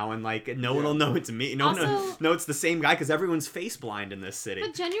Danton now, and like no one will know it's me. No one will know it's the same guy because everyone's face blind in this city.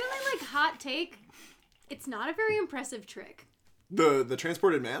 But genuinely, like, hot take, it's not a very impressive trick. The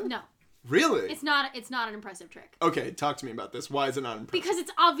transported man? No, Really? it's not an impressive trick. Okay, talk to me about this. Why is it not impressive? Because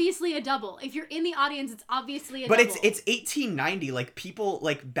it's obviously a double. If you're in the audience, it's obviously a But double. it's 1890. Like people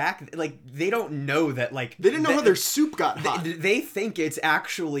like back like they don't know that like they didn't know how their soup got hot. They think it's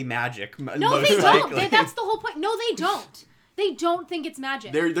actually magic. No, most they don't. likely. That's the whole point. No, they don't. They don't think it's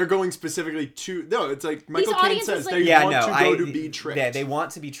magic. They're going specifically to it's like Michael Caine audiences, says like- they Yeah, want to go to be tricked. Yeah, they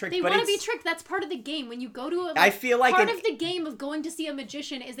want to be tricked. They but want to be it's- tricked. That's part of the game. When you go to a, I feel like part of the game of going to see a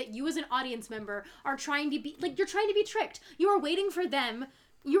magician is that you as an audience member are trying to be you're trying to be tricked. You are waiting for them.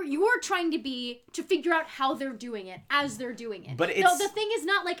 You are trying to figure out how they're doing it as they're doing it. But the thing is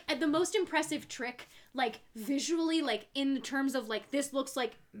not like the most impressive trick, like visually, like in terms of like this looks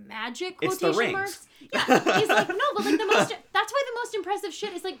like magic It's quotation the rings. marks. Yeah, is like no, but like the most that's why the most impressive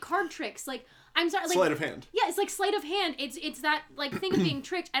shit is like card tricks. Like I'm sorry, like Sleight of hand. Yeah, it's like sleight of hand. It's that like thing of being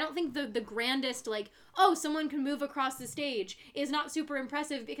tricked. I don't think the grandest like someone can move across the stage is not super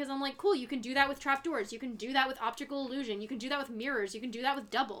impressive because I'm like cool. You can do that with trapdoors. You can do that with optical illusion. You can do that with mirrors. You can do that with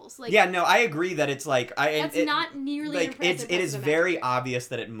doubles. Like yeah, no, I agree that it's like that's not nearly like impressive. it is as a very magic obvious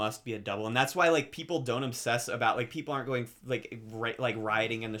that it must be a double, and that's why like people don't obsess about like people aren't going like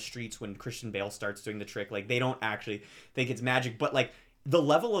rioting in the streets when Christian Bale starts doing the trick. Like they don't actually think it's magic, but like the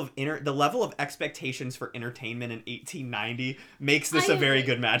level of expectations for entertainment in 1890 makes this I a very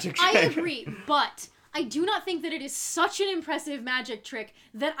agree. good magic trick. I agree, but I do not think that it is such an impressive magic trick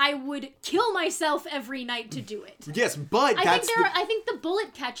that I would kill myself every night to do it. Yes, but I think the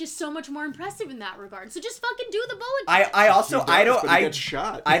bullet catch is so much more impressive in that regard. So just fucking do the bullet catch. I also He does, but he gets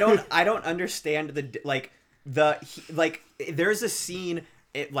shot. I don't understand there's a scene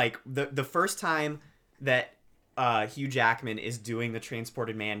the first time that Hugh Jackman is doing the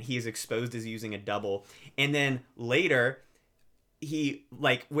transported man, he is exposed as using a double, and then later he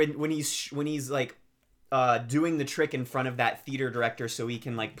like when he's like doing the trick in front of that theater director so he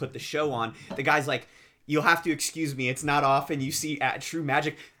can like put the show on, the guy's like, you'll have to excuse me, it's not often you see true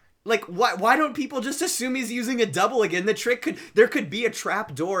magic. Like, why don't people just assume he's using a double again? There could be a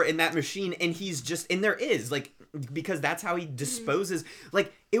trap door in that machine, and there is, like, because that's how he disposes.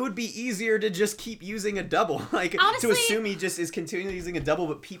 Like, it would be easier to just keep using a double. Like, Honestly, to assume he just is continually using a double,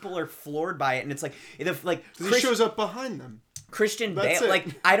 but people are floored by it, and it's like, he shows up behind them. Christian That's Bale, it. like,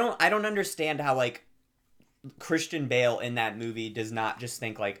 I don't understand how, like, Christian Bale in that movie does not just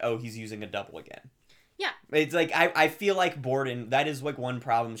think, like, oh, he's using a double again. Yeah. It's like, I feel like Borden, that is like one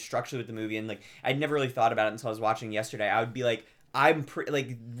problem structurally with the movie, and like, I'd never really thought about it until I was watching yesterday. I would be like,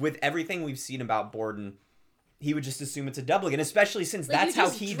 with everything we've seen about Borden, he would just assume it's a double again, especially since Like, that's you how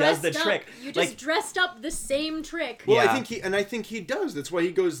just he does the dressed up. trick. You Like, just dressed up the same trick. Well, Yeah. I think he does. That's why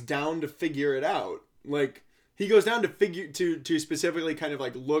he goes down to figure it out. Like he goes down to to specifically kind of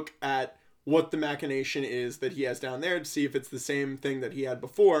like look at what the machination is that he has down there to see if it's the same thing that he had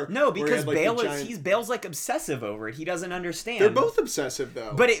before. No, where he because had, like, the Bale giant- Bale's like obsessive over it. He doesn't understand. They're both obsessive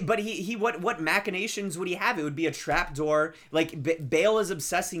though. But he what machinations would he have? It would be a trap door. Like Bale is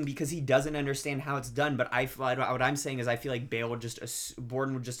obsessing because he doesn't understand how it's done. But what I'm saying is I feel like Bale would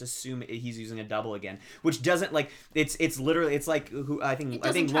Borden would just assume he's using a double again, which doesn't like it's literally it's like I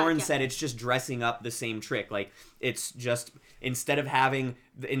think Lauren said it's just dressing up the same trick. Like it's just instead of having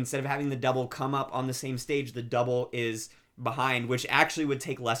the double come up on the same stage, the double is behind, which actually would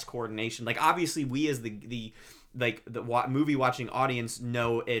take less coordination. Like obviously we as the movie watching audience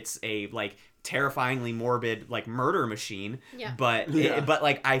know it's a like terrifyingly morbid like murder machine. Yeah. But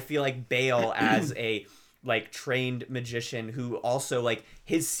like I feel like Bale as a like trained magician who also like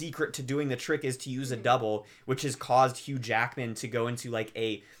his secret to doing the trick is to use a double, which has caused Hugh Jackman to go into like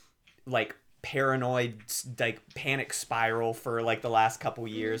a like paranoid like panic spiral for like the last couple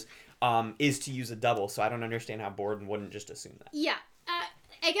years, is to use a double. So I don't understand how Borden wouldn't just assume that. Yeah.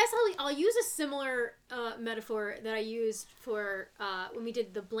 I guess I'll use a similar metaphor that I used for when we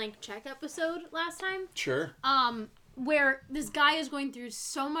did the blank check episode last time. Sure. Where this guy is going through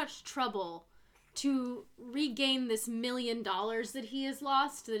so much trouble to regain this $1 million that he has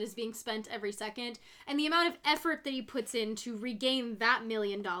lost, that is being spent every second, and the amount of effort that he puts in to regain that $1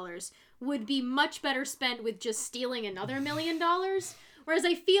 million would be much better spent with just stealing another $1 million. Whereas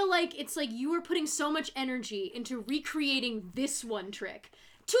I feel like it's like you are putting so much energy into recreating this one trick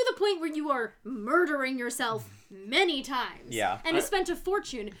to the point where you are murdering yourself many times. Yeah. And have spent a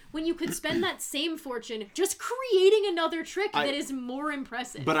fortune when you could spend that same fortune just creating another trick that is more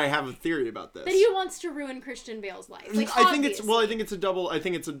impressive. But I have a theory about this. That he wants to ruin Christian Bale's life. Like, I think it's a double. I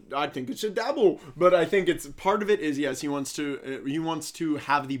think it's a double. But I think it's part of it is yes, he wants to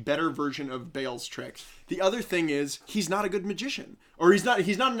have the better version of Bale's trick. The other thing is he's not a good magician, or he's not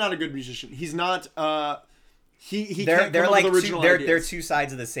a good musician. He's not. He can't come up with original ideas. They're two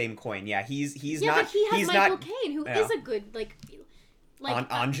sides of the same coin. Yeah, he's not. But he has he's Michael not, Caine, who is a good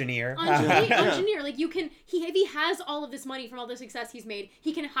engineer. Engineer. Like if he has all of this money from all the success he's made,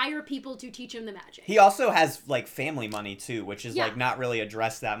 he can hire people to teach him the magic. He also has like family money too, which is like not really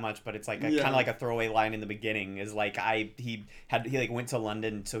addressed that much, but it's like kind of like a throwaway line in the beginning is like he went to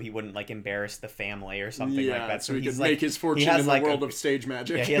London so he wouldn't like embarrass the family or something like that. So he could make his fortune in the world of stage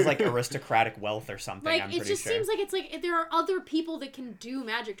magic. Yeah, he has like aristocratic wealth or something. Like I'm it just seems like it's like there are other people that can do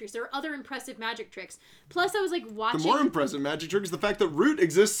magic tricks. There are other impressive magic tricks. Plus, I was like watching. The more impressive magic trick is the fact that Root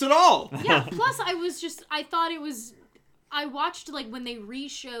exists at all. Yeah. Plus, I watched like when they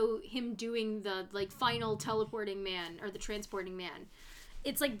re-show him doing the like final teleporting man or the transporting man.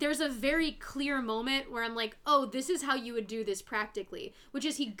 It's like there's a very clear moment where I'm like, oh, this is how you would do this practically, which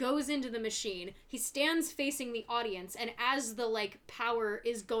is he goes into the machine, he stands facing the audience, and as the like power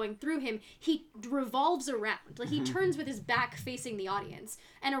is going through him, he revolves around. Like he turns with his back facing the audience.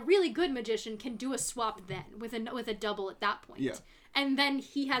 And a really good magician can do a swap then with a double at that point. Yeah. And then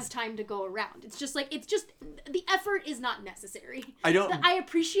he has time to go around. It's just the effort is not necessary. I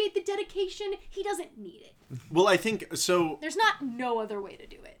appreciate the dedication. He doesn't need it. Well, I think so. There's no other way to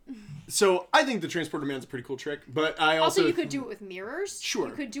do it. So I think the Transporter Man's a pretty cool trick, but I also you could do it with mirrors. Sure.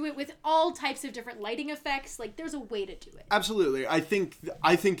 You could do it with all types of different lighting effects. Like there's a way to do it. Absolutely. I think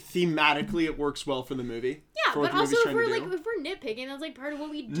thematically it works well for the movie. Yeah, but also if we're nitpicking, that's like part of what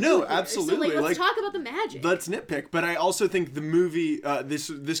we do. No, here. absolutely. So let's talk about the magic. Let's nitpick, but I also think the movie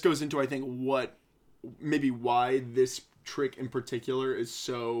this goes into I think why this trick in particular is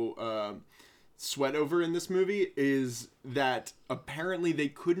so sweat over in this movie is that apparently they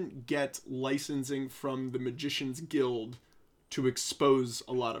couldn't get licensing from the Magicians Guild to expose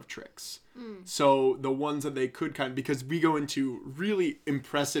a lot of tricks. So the ones that they could because we go into really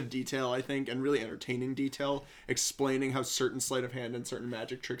impressive detail, I think, and really entertaining detail, explaining how certain sleight of hand and certain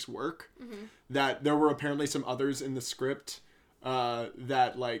magic tricks work, that there were apparently some others in the script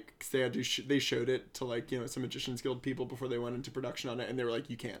that like they showed it to some Magicians Guild people before they went into production on it, and they were like,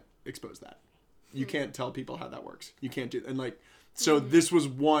 you can't expose that. You can't tell people how that works. You can't do, and like, so this was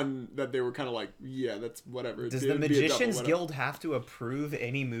one that they were kind of like, yeah, that's whatever. Does the Magicians Guild have to approve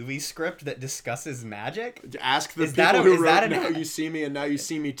any movie script that discusses magic? Ask the people who wrote Now You See Me and Now You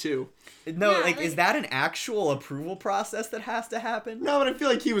See Me Too. No, is that an actual approval process that has to happen? No, but I feel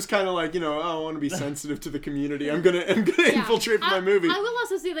like he was kind of like, I want to be sensitive to the community. I'm gonna infiltrate my movie. I will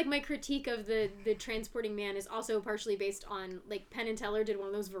also say, like, my critique of the Transporting Man is also partially based on, like, Penn and Teller did one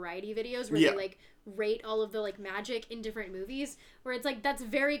of those variety videos where they, like, rate all of the, like, magic in different movies, where it's like, that's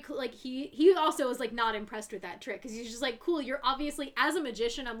very cool. Like, he also was, like, not impressed with that trick, because he's just like, cool, you're obviously, as a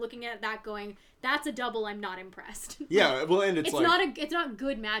magician, I'm looking at that going, that's a double I'm not impressed. Yeah, well, and it's like... it's not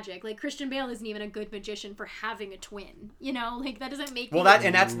good magic. Like, Christian Bale isn't even a good magician for having a twin. You know, like, that doesn't make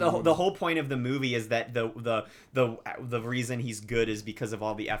that's the whole point of the movie, is that the reason he's good is because of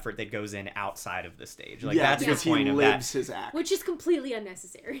all the effort that goes in outside of the stage. Like, that's the point of that. He lives his act. Which is completely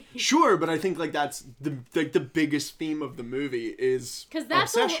unnecessary. Sure, but I think, like, that's the biggest theme of the movie is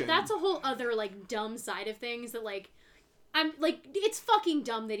obsession. That's a whole other, like, dumb side of things that, like, I'm like, it's fucking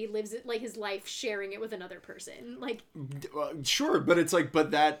dumb that he lives it, like, his life sharing it with another person. Like, sure, but it's like,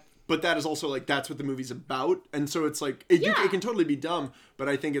 but that is also, like, that's what the movie's about, and so it's like it can totally be dumb, but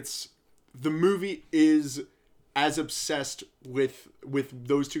I think the movie is as obsessed with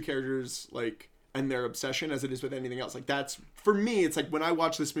those two characters, like, and their obsession as it is with anything else. Like, that's, for me, it's like, when I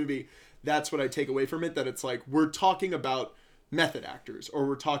watch this movie, that's what I take away from it, that it's like, we're talking about method actors, or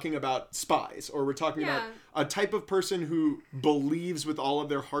we're talking about spies, or we're talking about a type of person who believes with all of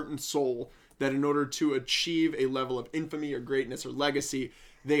their heart and soul that in order to achieve a level of infamy or greatness or legacy,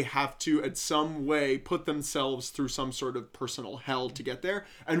 they have to, at some way, put themselves through some sort of personal hell to get there.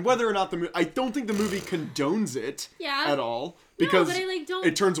 And whether or not I don't think the movie condones it at all, because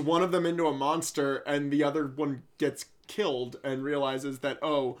it turns one of them into a monster and the other one gets killed and realizes that,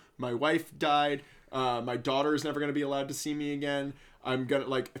 oh, my wife died, my daughter is never going to be allowed to see me again. I'm gonna,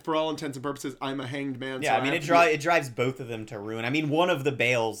 like, for all intents and purposes, I'm a hanged man. Yeah, so I mean, it drives both of them to ruin. I mean, one of the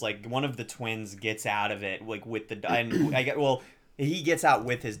Bales, like, one of the twins gets out of it, like, with the, and he gets out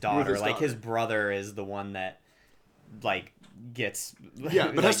with his daughter. His brother is the one that, like, gets, but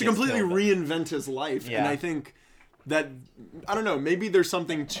has to completely reinvent his life. And I think that, I don't know, maybe there's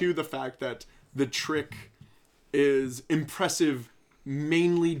something to the fact that the trick is impressive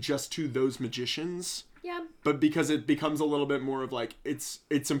mainly just to those magicians. Yeah. But because it becomes a little bit more of, like, it's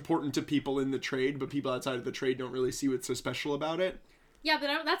important to people in the trade, but people outside of the trade don't really see what's so special about it. Yeah,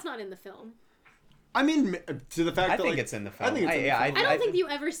 but that's not in the film. I mean, to the fact I think it's in the film. I think it's in the film. I don't think you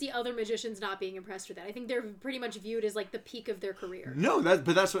ever see other magicians not being impressed with that. I think they're pretty much viewed as, like, the peak of their career. That's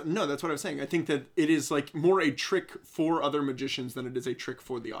what I was saying. I think that it is, like, more a trick for other magicians than it is a trick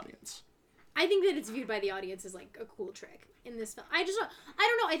for the audience. I think that it's viewed by the audience as, like, a cool trick in this film. I don't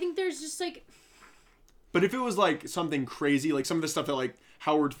know. I think there's just, like... But if it was, like, something crazy, like some of the stuff that, like,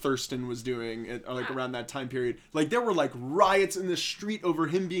 Howard Thurston was doing around that time period, like, there were, like, riots in the street over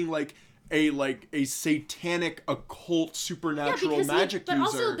him being, like a satanic, occult, supernatural magic user. But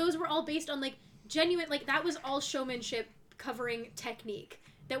also, those were all based on, like, genuine, like, that was all showmanship covering technique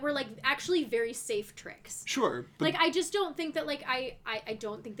that were, like, actually very safe tricks. Sure. But... Like, I just don't think that, like, I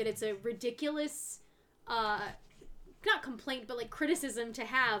don't think that it's a ridiculous, not complaint, but, like, criticism to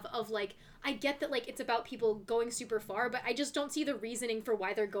have of, like, I get that, like, it's about people going super far, but I just don't see the reasoning for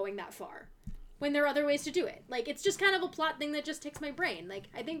why they're going that far when there are other ways to do it. Like, it's just kind of a plot thing that just ticks my brain. Like,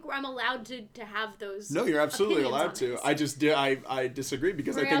 I think I'm allowed to have those. No, you're absolutely allowed to. I just I disagree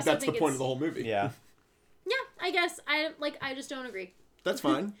because I think that's the point of the whole movie. Yeah. Yeah, I guess I just don't agree. That's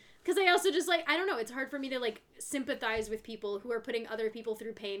fine. Because I also just, like, I don't know, it's hard for me to, like, sympathize with people who are putting other people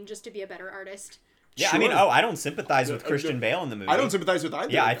through pain just to be a better artist. Yeah, sure. I mean, I don't sympathize with Christian Bale in the movie. I don't sympathize with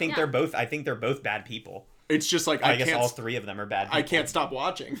either. Yeah, I think they're both bad people. It's just like I guess all three of them are bad people. I can't stop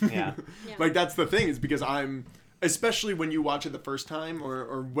watching. Yeah. Like, that's the thing, is because especially when you watch it the first time,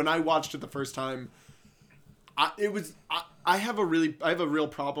 or when I watched it the first time, I have a real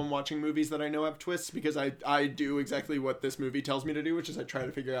problem watching movies that I know have twists, because I do exactly what this movie tells me to do, which is I try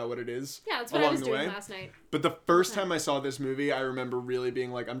to figure out what it is. Yeah, that's what I was doing last night. But the first time I saw this movie, I remember really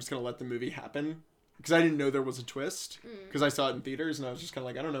being like, I'm just going to let the movie happen. Because I didn't know there was a twist. Because I saw it in theaters, and I was just kind of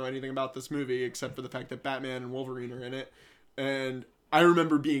like, I don't know anything about this movie except for the fact that Batman and Wolverine are in it. And I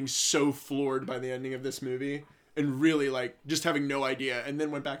remember being so floored by the ending of this movie, and really, like, just having no idea. And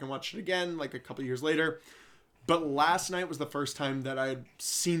then went back and watched it again, like, a couple years later. But last night was the first time that I had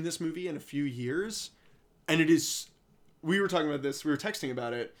seen this movie in a few years. And it is... We were talking about this. We were texting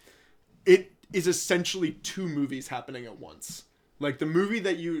about it. It is essentially two movies happening at once. Like, the movie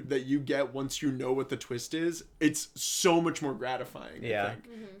that you get once you know what the twist is, it's so much more gratifying, I think.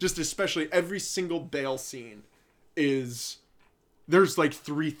 Mm-hmm. Just especially every single Bale scene is... There's, like,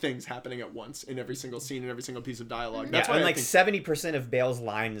 three things happening at once in every single scene and every single piece of dialogue. That's why, and, like, 70% of Bale's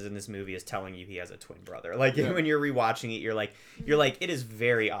lines in this movie is telling you he has a twin brother. Like, when you're rewatching it, you're like, it is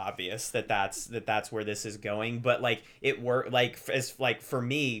very obvious that's where this is going. But, like, it worked, like, for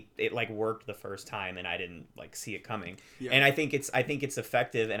me, it, like, worked the first time, and I didn't, like, see it coming. Yeah. And I think it's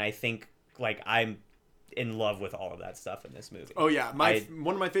effective, and I think, like, I'm in love with all of that stuff in this movie. Oh, yeah.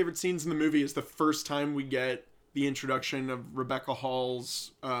 One of my favorite scenes in the movie is the first time we get the introduction of Rebecca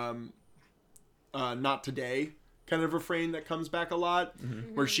Hall's not today kind of refrain that comes back a lot,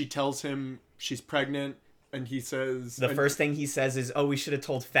 where she tells him she's pregnant. And he says the first thing he says is, "Oh, we should have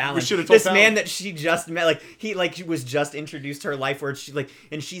told Fallon." We should have told this Fallon. man that she just met, like he was just introduced to her life, where she like,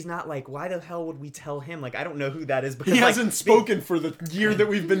 and she's not like, why the hell would we tell him? Like, I don't know who that is because he hasn't spoken for the year that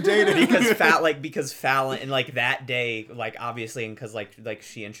we've been dating. because Fallon and like that day, like obviously, and because like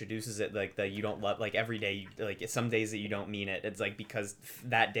she introduces it like you don't love like every day, like some days that you don't mean it. It's like because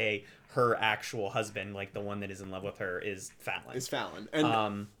that day her actual husband, like the one that is in love with her, is Fallon.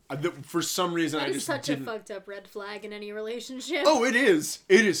 And for some reason that I is just such didn't... a fucked up red flag in any relationship. Oh, it is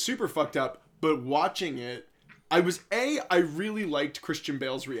super fucked up. But watching it, I really liked Christian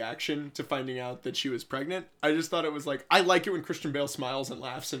Bale's reaction to finding out that she was pregnant. I just thought it was like, I like it when Christian Bale smiles and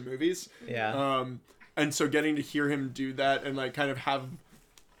laughs in movies. Yeah. And so getting to hear him do that and like kind of have,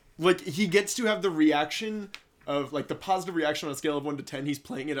 like, he gets to have the reaction of like the positive reaction on a scale of 1 to 10. He's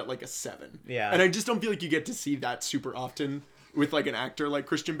playing it at like a 7. Yeah. And I just don't feel like you get to see that super often with like an actor like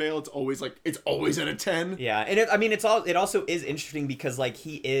Christian Bale. It's always at a 10. Yeah, and it also is interesting because like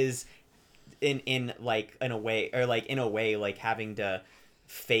he is in a way like having to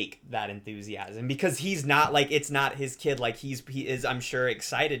fake that enthusiasm because he's not like, it's not his kid, like he is I'm sure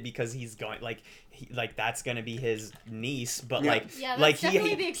excited because he's going like that's gonna be his niece, but Yeah. That's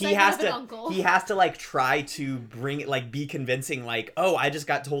definitely the excitement of an uncle. he has to like try to bring it, like be convincing, like, oh, I just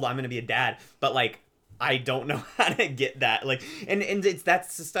got told I'm gonna be a dad, but like I don't know how to get that, like, and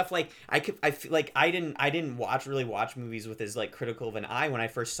that's the stuff like I feel like I didn't really watch movies with as like critical of an eye when I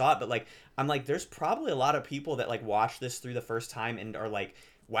first saw it, but like I'm like, there's probably a lot of people that like watch this through the first time and are like,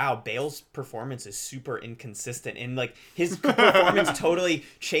 wow, Bale's performance is super inconsistent, and like his performance totally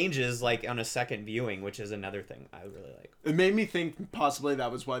changes like on a second viewing, which is another thing I really like. It made me think possibly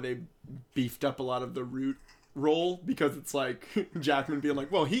that was why they beefed up a lot of the root role, because it's like Jackman being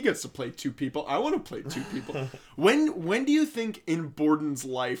like, well, he gets to play 2 people, I want to play 2 people. When do you think in Borden's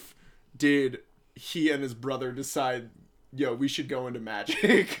life did he and his brother decide, yo, we should go into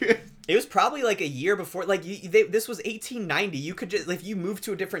magic? It was probably like a year before, like this was 1890. You could just, if you moved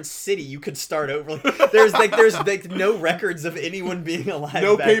to a different city, you could start over. Like, there's no records of anyone being alive.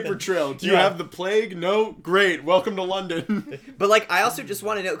 No back paper then. trail. Do you have the plague? No? Great. Welcome to London. But like, I also just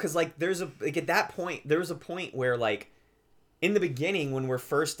want to know, because like at that point, there was a point where like in the beginning when we're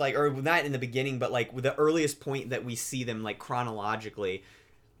first like, or not in the beginning, but like the earliest point that we see them like chronologically,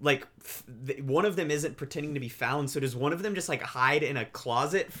 like one of them isn't pretending to be Fallon, so does one of them just like hide in a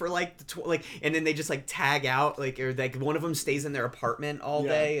closet for like and then they just like tag out, like, or like one of them stays in their apartment all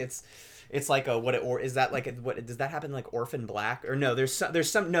day. It's like a is that like what does that happen like Orphan Black, or no? There's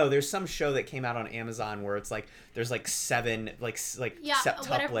some show that came out on Amazon where it's like there's like 7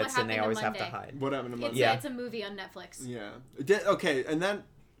 septuplets and they always have to hide. What happened to Monday? It's a movie on Netflix. Yeah. Okay, and that,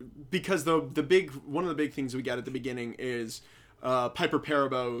 because one of the big things we got at the beginning is Piper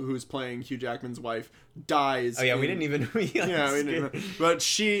Perabo, who's playing Hugh Jackman's wife, dies. Oh yeah, we didn't even. We didn't. But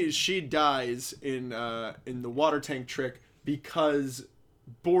she dies in the water tank trick because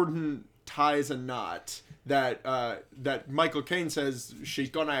Borden ties a knot that Michael Caine says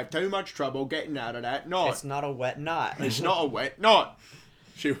she's gonna have too much trouble getting out of that knot. It's not a wet knot. It's not a wet knot.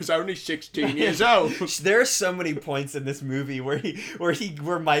 She was only 16 years old. There are so many points in this movie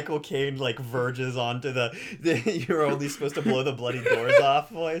where Michael Caine like verges onto the you're only supposed to blow the bloody doors off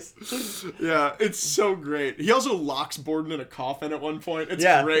voice. Yeah, it's so great. He also locks Borden in a coffin at one point. It's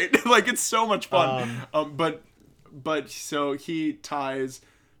great. Like, it's so much fun. But so he ties,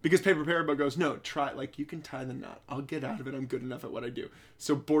 because Paper Parabo goes, no, try, like, you can tie the knot. I'll get out of it. I'm good enough at what I do.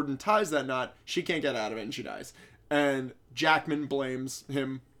 So Borden ties that knot. She can't get out of it, and she dies. And Jackman blames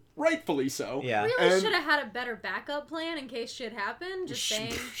him, rightfully so. Yeah. Really should have had a better backup plan in case shit happened. Just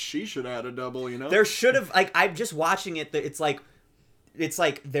saying. She should have had a double, you know? There should have, like, I'm just watching it, it's like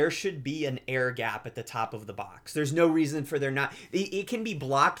there should be an air gap at the top of the box. There's no reason for there not. It can be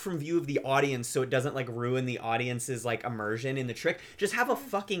blocked from view of the audience so it doesn't like ruin the audience's like immersion in the trick. Just have a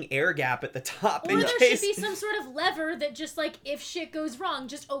fucking air gap at the top. Or there should be some sort of lever that just like, if shit goes wrong,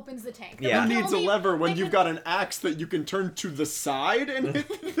 just opens the tank. Yeah. Who needs a lever when you've got an axe that you can turn to the side and hit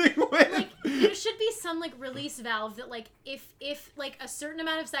the thing with? Like, there should be some like release valve that like if like a certain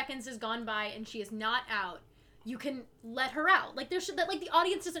amount of seconds has gone by and she is not out, you can let her out. Like, there should, that like the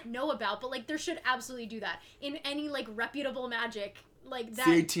audience doesn't know about, but like there should absolutely do that in any like reputable magic like It's that.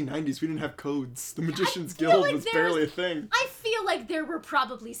 the 1890s. We didn't have codes. The Magician's feel Guild like was there's- barely a thing. I feel like there were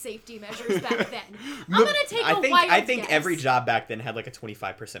probably safety measures back then. I'm gonna take a wild I think guess. every job back then had like a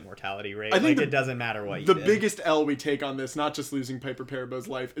 25% mortality rate. I think Like, it doesn't matter what you The did. biggest L we take on this, not just losing Piper Parabo's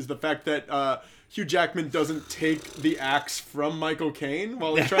life, is the fact that Hugh Jackman doesn't take the axe from Michael Caine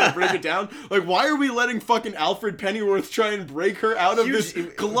while he's trying to break it down. Like, why are we letting fucking Alfred Pennyworth try and break her out of this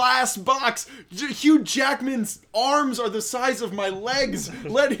glass box? Hugh Jackman's arms are the size of my legs.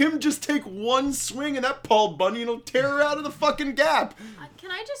 Let him just take one swing and that Paul Bunyan will tear her out of the fucking gap.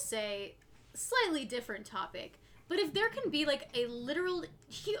 Can I just say, slightly different topic, but if there can be like a literal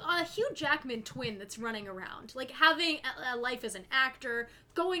Hugh Jackman twin that's running around, like having a life as an actor,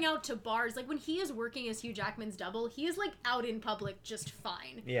 going out to bars, like when he is working as Hugh Jackman's double, he is like out in public just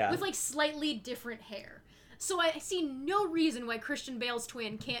fine. Yeah. With like slightly different hair. So I see no reason why Christian Bale's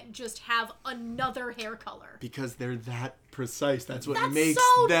twin can't just have another hair color. Because they're that precise. That's what That's makes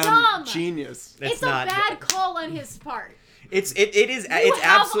so them dumb. genius. It's a bad call on his part. It's You it's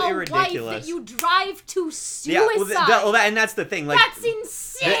have absolutely a ridiculous. wife that you drive to suicide. Yeah, and that's the thing. Like, That's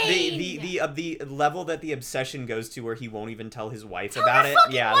insane. the level that the obsession goes to, where he won't even tell his wife Tell about your it.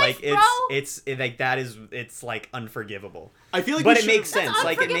 fucking Yeah, wife, like bro. it's like that is it's like unforgivable. I feel like But we it makes should- sense. That's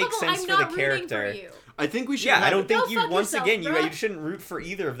Like, it makes unforgivable. sense I'm for the not rooting character. For you. I think we should. Yeah, have I don't think Go you. fuck Once yourself, again, bruh. you shouldn't root for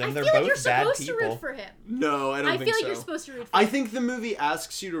either of them. I They're feel like both you're bad supposed people. to root for him. No, I don't I think feel like so. you're supposed to root for I him. think the movie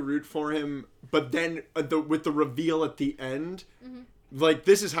asks you to root for him, but then with the reveal at the end, like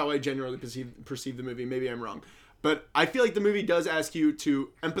this is how I generally perceive the movie. Maybe I'm wrong, but I feel like the movie does ask you to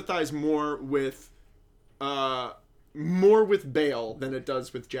empathize more with Bale than it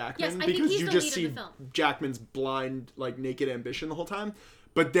does with Jackman, Yes, I think because he's you the just lead see of the film. Jackman's blind, like naked ambition the whole time.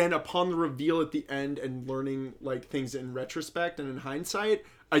 But then upon the reveal at the end and learning like things in retrospect and in hindsight,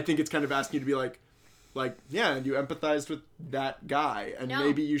 I think it's kind of asking you to be like, yeah, and you empathized with that guy, and No.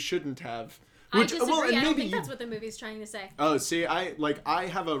 maybe you shouldn't have. I disagree. and I don't maybe think you- that's what the movie's trying to say. Oh, see, I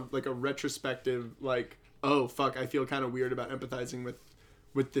have a retrospective like, oh fuck, I feel kind of weird about empathizing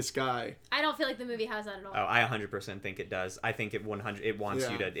with this guy. I don't feel like the movie has that at all. Oh, I 100% think it does. I think it 100. It wants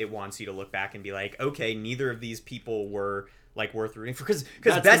Yeah. you to look back and be like, okay, neither of these people were like worth rooting for, because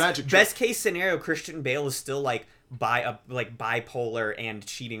That's the magic trick. best case scenario, Christian Bale is still like bipolar and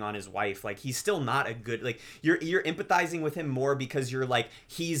cheating on his wife. Like, he's still not a good, like, you're empathizing with him more because you're like,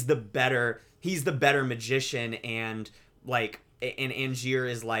 he's the better magician, and like, and Angier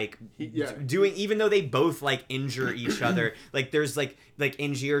is like doing, even though they both like injure each other, like there's like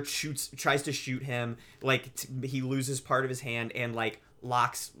Angier tries to shoot him, like he loses part of his hand, and like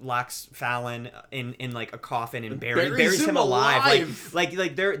locks Fallon in like a coffin and buries him alive. Like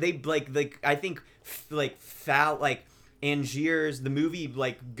I think like Angier's, the movie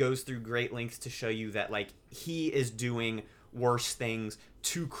like goes through great lengths to show you that like he is doing worse things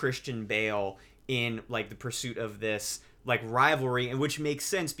to Christian Bale in like the pursuit of this like rivalry, and which makes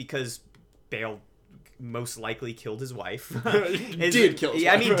sense because Bale most likely killed his wife. Did kill his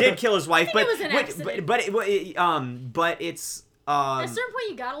wife. I mean, did kill his wife, but it was an accident. but it's At a certain point,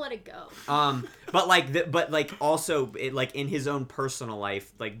 you gotta let it go. but also like in his own personal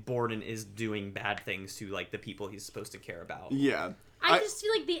life, like Borden is doing bad things to like the people he's supposed to care about. Yeah. I just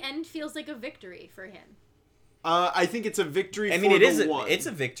feel like the end feels like a victory for him. I think it's a victory. I mean, one. it's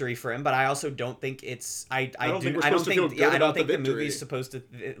a victory for him, but I also don't think it's. I don't think we're I don't supposed to feel think good I don't about the think the victory. movie's supposed to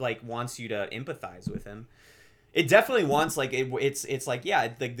like wants you to empathize with him. It definitely wants like it's like, yeah,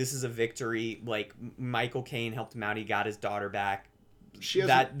 like this is a victory. Like Michael Caine helped him out. He got his daughter back.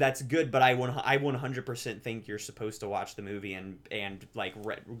 That's good, but I 100% think you're supposed to watch the movie and like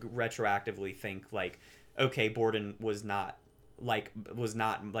retroactively think like, okay, Borden was not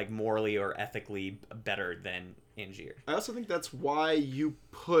morally or ethically better than Angier. I also think that's why you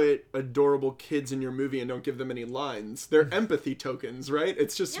put adorable kids in your movie and don't give them any lines. They're empathy tokens, right?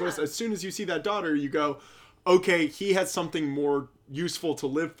 It's just supposed as soon as you see that daughter, you go, okay, he has something more useful to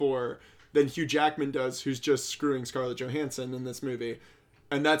live for than Hugh Jackman does, who's just screwing Scarlett Johansson in this movie.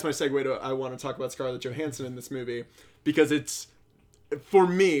 And that's my segue to, I want to talk about Scarlett Johansson in this movie, because it's, for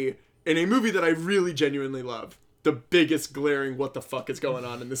me, in a movie that I really genuinely love, the biggest glaring what the fuck is going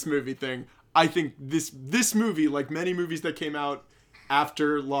on in this movie thing. I think this movie, like many movies that came out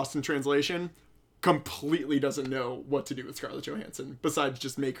after Lost in Translation, completely doesn't know what to do with Scarlett Johansson besides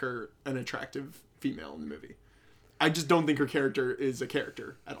just make her an attractive female in the movie. I just don't think her character is a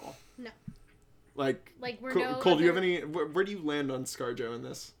character at all. No. Like we're Cole, do you have any? Where do you land on ScarJo in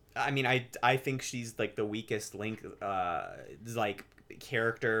this? I mean, I think she's like the weakest link, like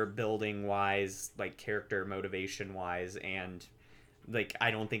character building wise, like character motivation wise, and like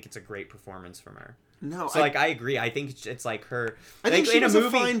I don't think it's a great performance from her. No, So like I agree. I think it's like her. I think like, she in does a a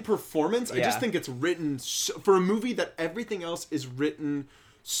movie. fine performance. I Yeah. just think it's written for a movie that everything else is written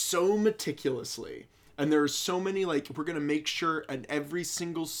so meticulously. And there are so many, like, we're going to make sure in every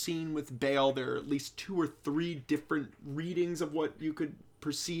single scene with Bale, there are at least 2 or 3 different readings of what you could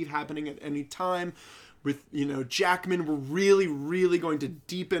perceive happening at any time. With, you know, Jackman, we're really, really going to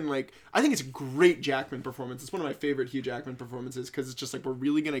deepen, like, I think it's a great Jackman performance. It's one of my favorite Hugh Jackman performances because it's just, like, we're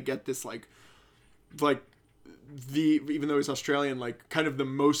really going to get this, like, even though he's Australian, like, kind of the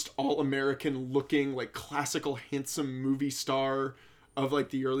most all-American looking, like, classical, handsome movie star of, like,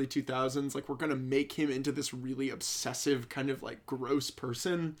 the early 2000s. Like, we're gonna make him into this really obsessive, kind of, like, gross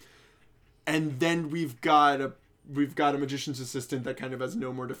person. And then we've got a magician's assistant that kind of has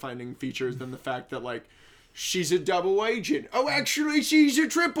no more defining features than the fact that, like, she's a double agent. Oh, actually, she's a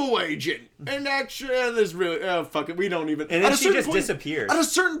triple agent. And actually, there's really... Oh, fuck it. We don't even... And then she just disappears. At a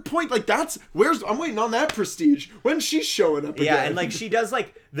certain point, like, that's... I'm waiting on that Prestige. When's she showing up again? Yeah, and, like, she does,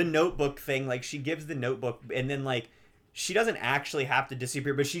 like, the notebook thing. Like, she gives the notebook, and then, like, she doesn't actually have to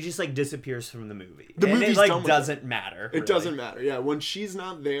disappear, but she just, like, disappears from the movie. The movie's it, like, done with doesn't matter. It doesn't matter. Yeah, when she's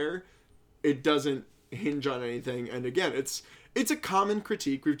not there, it doesn't hinge on anything. And again, it's a common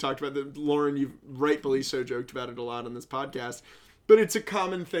critique. We've talked about that. Lauren, you've rightfully so joked about it a lot on this podcast. But it's a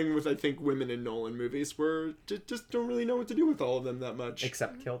common thing with, I think, women in Nolan movies where just don't really know what to do with all of them that much.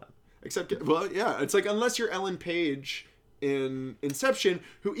 Except kill them. Well, yeah. It's like, unless you're Ellen Page in Inception,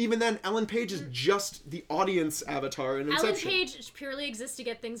 who even then, Ellen Page is just the audience avatar in Inception. Ellen Page purely exists to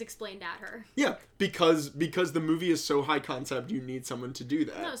get things explained at her. Yeah, because the movie is so high concept, you need someone to do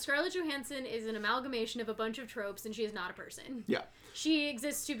that. No, Scarlett Johansson is an amalgamation of a bunch of tropes, and she is not a person. Yeah. She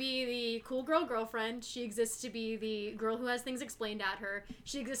exists to be the cool girl girlfriend. She exists to be the girl who has things explained at her.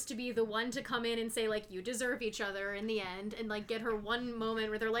 She exists to be the one to come in and say, like, you deserve each other in the end, and, like, get her one moment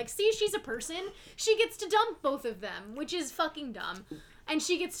where they're like, see, she's a person. She gets to dump both of them, which is fucking dumb. And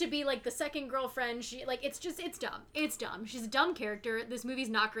she gets to be, like, the second girlfriend. It's dumb. It's dumb. She's a dumb character. This movie's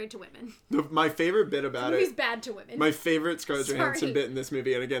not great to women. My favorite bit about This movie's bad to women. My favorite Scarlett Sorry. Johansson bit in this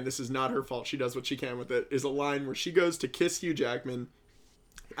movie, and again, this is not her fault. She does what she can with it, is a line where she goes to kiss Hugh Jackman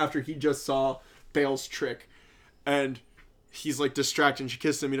after he just saw Bale's trick. And he's, like, distracted, and she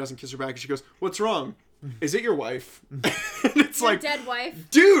kisses him. He doesn't kiss her back, and she goes, "What's wrong? Is it your wife?" And it's Your like, dead wife.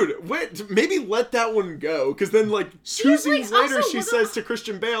 dude, wait, maybe let that one go. Because then, like, two was, like, scenes later, also she one of- says to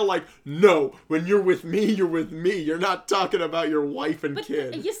Christian Bale, like, "No, when you're with me, you're with me. You're not talking about your wife and But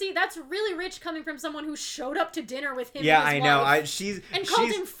kid." you see, that's really rich coming from someone who showed up to dinner with him. Yeah, and I his know. wife and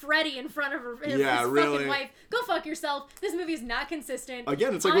called him Freddie in front of his Yeah, really. fucking wife. Go fuck yourself. This movie is not consistent.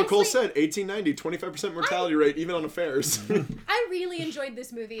 Again, it's like what Cole said, 1890, 25% mortality rate, even on affairs. I really enjoyed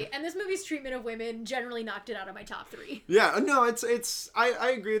this movie, and this movie's treatment of women generally knocked it out of my top 3. Yeah, no, I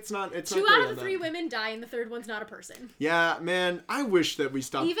agree. It's not. 2 out of the 3 women die, and the third one's not a person. Yeah, man, I wish that we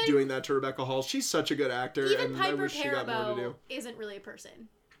stopped Even- doing that to Rebecca Hall. She's such a good actor, Even and I Piper wish she got more to do. Perabo isn't really a person.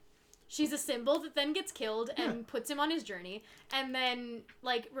 She's a symbol that then gets killed and puts him on his journey. And then,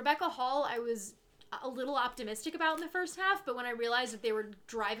 like, Rebecca Hall, I was a little optimistic about in the first half, but when I realized that they were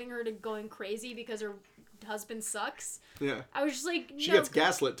driving her to going crazy because her husband sucks, Yeah, I was just like, she no. gets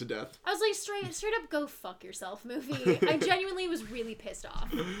gaslit to death. I was like, straight up, go fuck yourself, movie. I genuinely was really pissed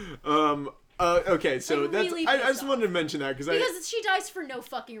off. Okay, so Like, that's. really I pissed just wanted to mention that Because she dies for no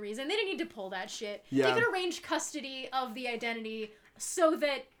fucking reason. They didn't need to pull that shit. Yeah. They could arrange custody of the identity so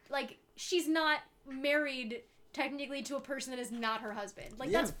that, like, she's not married technically to a person that is not her husband. Like,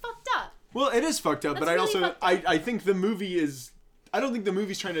 Yeah. that's fucked up. Well, it is fucked up, That's but I really also fucked up. I think the movie is. I don't think the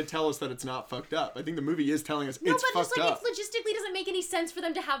movie's trying to tell us that it's not fucked up. I think the movie is telling us No, it's but just, fucked like, up. it logistically doesn't make any sense for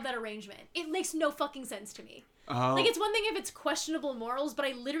them to have that arrangement. It makes no fucking sense to me. Oh. Like, it's one thing if it's questionable morals, but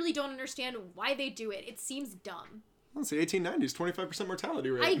I literally don't understand why they do it. It seems dumb. Let's see, 1890s, 25% mortality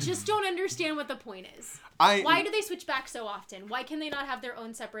rate. I just don't understand what the point is. I- Why do they switch back so often? Why can they not have their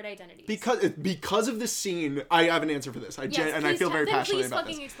own separate identities? Because of the scene, I have an answer for this. And I please feel very then passionately please about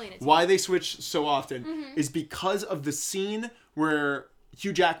fucking this. explain it to Why me. they switch so often is because of the scene where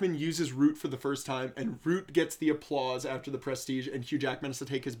Hugh Jackman uses Root for the first time, and Root gets the applause after the Prestige, and Hugh Jackman has to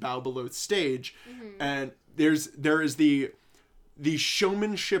take his bow below stage, and there is the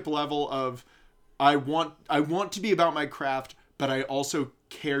showmanship level of I want to be about my craft, but I also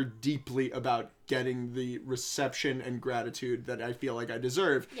care deeply about getting the reception and gratitude that I feel like I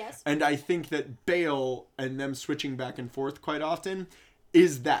deserve. Yes. And I think that Bale and them switching back and forth quite often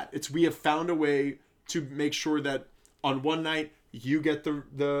is that. It's we have found a way to make sure that on one night you get the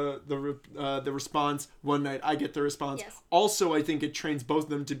response, one night I get the response. Yes. Also, I think it trains both of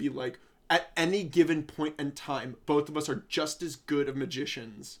them to be like, at any given point in time, both of us are just as good of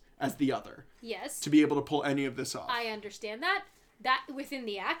magicians as the other Yes. to be able to pull any of this off. I understand that. That within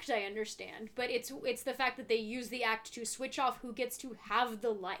the act, I understand. But it's the fact that they use the act to switch off who gets to have the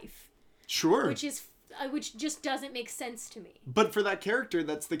life. Sure. Which just doesn't make sense to me. But for that character,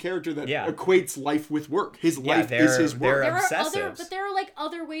 that's the character that Yeah. equates life with work. His life is his work. They're There are like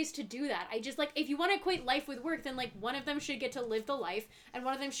other ways to do that. I just like, if you want to equate life with work, then like one of them should get to live the life, and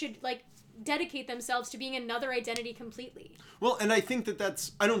one of them should like dedicate themselves to being another identity completely. Well, and I think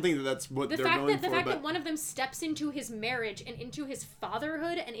I don't think that's what they're going for. The fact that one of them steps into his marriage and into his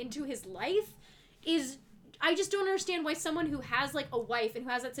fatherhood and into his life is, I just don't understand why someone who has like a wife and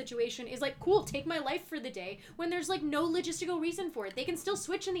who has that situation is like, cool, take my life for the day, when there's like no logistical reason for it. They can still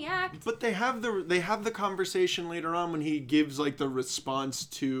switch in the act. But they have the conversation later on when he gives like the response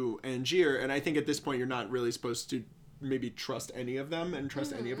to Angier, and I think at this point you're not really supposed to maybe trust any of them and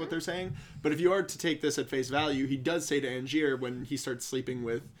trust any of what they're saying. But if you are to take this at face value, he does say to Angier when he starts sleeping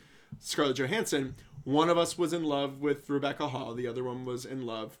with Scarlett Johansson, one of us was in love with Rebecca Hall, the other one was in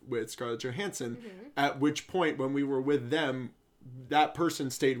love with Scarlett Johansson, at which point when we were with them, that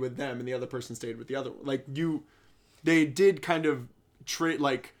person stayed with them and the other person stayed with the other one. Like they did kind of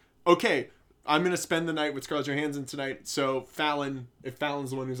like, okay, I'm going to spend the night with Scarlett Johansson tonight, so if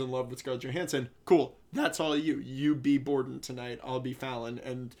Fallon's the one who's in love with Scarlett Johansson, cool, that's all you be Borden tonight, I'll be Fallon,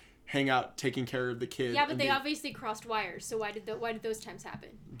 and hang out taking care of the kid. Yeah, but they obviously crossed wires, so why did those times happen?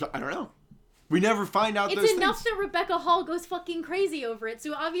 I don't know. We never find out those things. It's enough that Rebecca Hall goes fucking crazy over it,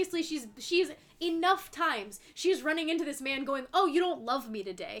 so obviously she's enough times she's running into this man going, oh, you don't love me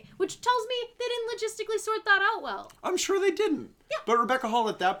today, which tells me they didn't logistically sort that out well. I'm sure they didn't. Yeah. But Rebecca Hall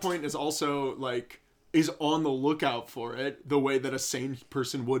at that point is also like is on the lookout for it the way that a sane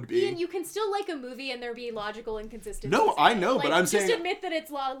person would be. Ian, you can still like a movie and there be logical inconsistencies. No, I know, but I'm saying just admit that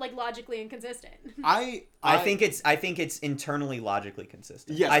it's logically inconsistent. I think it's internally logically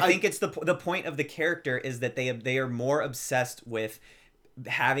consistent. Yes, I think it's the point of the character is that they are more obsessed with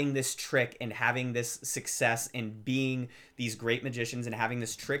having this trick and having this success and being these great magicians and having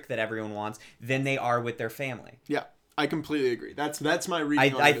this trick that everyone wants than they are with their family. Yeah. I completely agree. That's my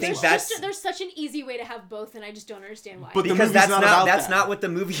reading. I think there's such an easy way to have both, and I just don't understand why. But because that's not what the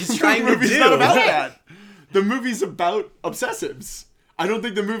movie is trying to do. The movie's not about that. The movie's about obsessives. I don't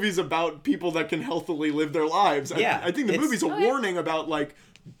think the movie's about people that can healthily live their lives. Yeah, I think the movie's a warning about like,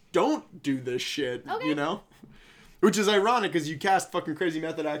 don't do this shit. You know. Which is ironic because you cast fucking crazy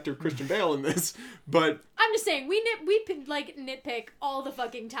method actor Christian Bale in this, but I'm just saying we nitpick all the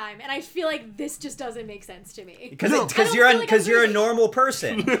fucking time, and I feel like this just doesn't make sense to me. Because you're a normal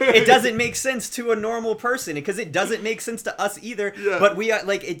person. It doesn't make sense to a normal person because it doesn't make sense to us either. Yeah. But we are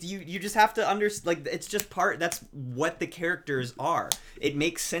like it. You just have to understand. Like it's just part. That's what the characters are. It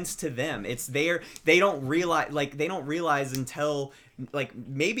makes sense to them. It's there. They don't realize until like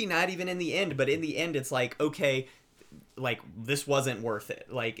maybe not even in the end, but in the end, it's like okay. Like this wasn't worth it.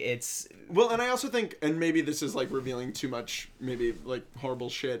 Like it's well, and I also think, and maybe this is like revealing too much, maybe like horrible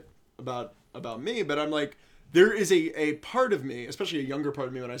shit about me, but I'm like, there is a part of me, especially a younger part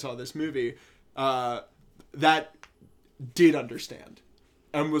of me when I saw this movie, that did understand,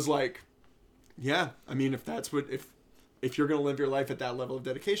 and was like, yeah, I mean, if that's what if you're gonna live your life at that level of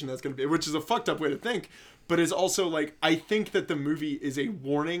dedication, that's gonna be, which is a fucked up way to think, but is also like, I think that the movie is a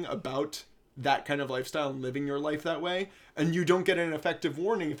warning about that kind of lifestyle and living your life that way, and you don't get an effective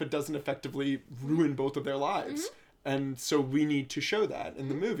warning if it doesn't effectively ruin both of their lives. And so we need to show that in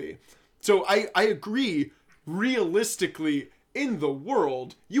the movie. So I agree, realistically in the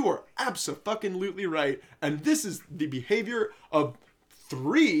world you are abso-fucking-lutely right, and this is the behavior of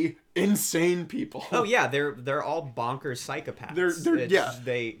 3 insane people. Oh yeah, they're all bonkers psychopaths.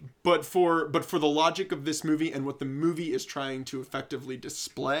 But for the logic of this movie and what the movie is trying to effectively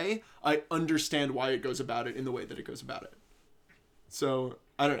display, I understand why it goes about it in the way that it goes about it. So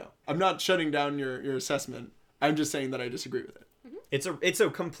I don't know. I'm not shutting down your assessment. I'm just saying that I disagree with it. It's a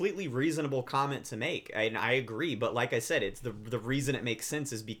completely reasonable comment to make, and I agree. But like I said, it's the reason it makes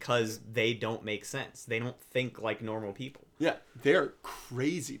sense is because they don't make sense. They don't think like normal people. Yeah, they're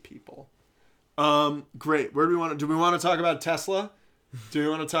crazy people. Great. Where do we want to talk about Tesla? Do we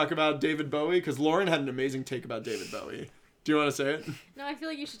want to talk about David Bowie? Because Lauren had an amazing take about David Bowie. Do you want to say it? No, I feel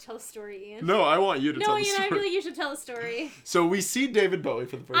like you should tell a story, Ian. No, I want you to tell the story. No, Ian, I feel like you should tell a story. So we see David Bowie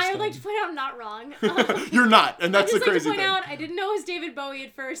for the first time. I would like to point out I'm not wrong. You're not, and that's the crazy thing. I just like to point out I didn't know it was David Bowie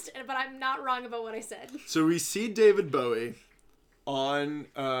at first, but I'm not wrong about what I said. So we see David Bowie on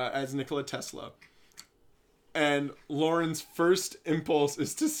as Nikola Tesla, and Lauren's first impulse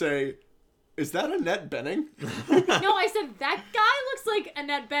is to say, is that Annette Bening? No, I said, that guy looks like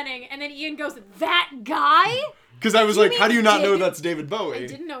Annette Bening, and then Ian goes, that guy? Because I was You like, how do you not know mean that's David I Bowie?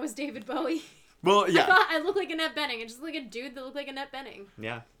 didn't know it was David Bowie. Well, I yeah. thought I looked like Annette Bening. I just look like a dude that looked like Annette Bening.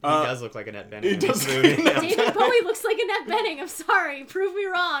 Yeah, he does look like Annette Bening. he in this does look movie. like Annette Yeah. David Bowie looks like Annette Bening. I'm sorry. Prove me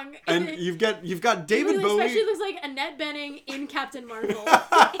wrong. And you've got David He Bowie. especially looks like Annette Bening in Captain Marvel.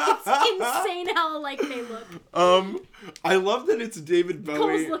 It's insane how alike they look. I love that it's David Cole's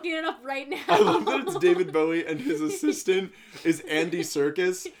Bowie. looking it up right now. I love that it's David Bowie and his assistant is Andy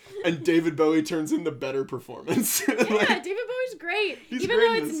Serkis, and David Bowie turns in the better performance. Yeah, Like, David Bowie's great. He's Even great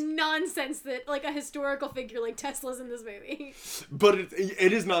though in it's this. nonsense that like a historical figure like Tesla's in this movie. but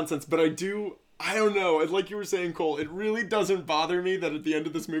it is nonsense. But I don't know. Like you were saying, Cole, it really doesn't bother me that at the end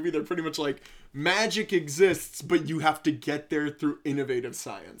of this movie they're pretty much like magic exists, but you have to get there through innovative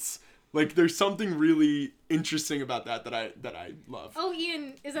science. Like there's something really interesting about that I love. Oh,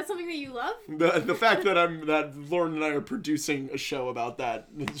 Ian, is that something that you love? The fact that Lauren and I are producing a show about that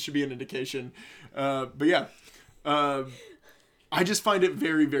should be an indication. But yeah, I just find it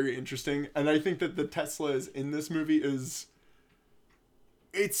very, very interesting, and I think that the Teslas in this movie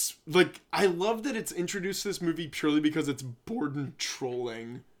it's like I love that it's introduced to this movie purely because it's Borden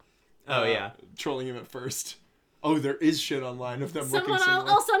trolling. Oh yeah. Trolling him at first. Oh, there is shit online of them Someone looking similar.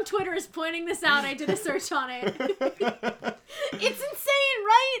 else on Twitter is pointing this out. I did a search on it. It's insane,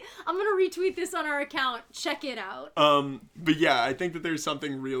 right? I'm gonna retweet this on our account. Check it out. But yeah, I think that there's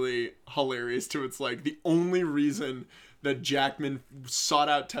something really hilarious to it's like the only reason that Jackman sought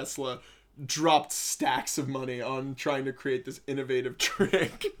out Tesla, dropped stacks of money on trying to create this innovative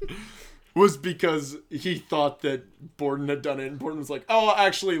trick was because he thought that Borden had done it, and Borden was like, "Oh,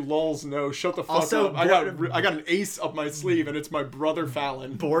 actually, lols, no, shut the fuck Also, up. I got an ace up my sleeve, and it's my brother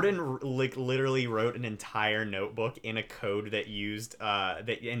Fallon." Borden like literally wrote an entire notebook in a code that used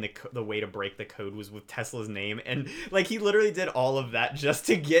the way to break the code was with Tesla's name, and like he literally did all of that just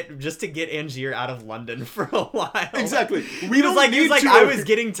to get Angier out of London for a while. Exactly. He was like I was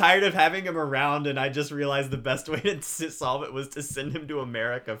getting tired of having him around, and I just realized the best way to solve it was to send him to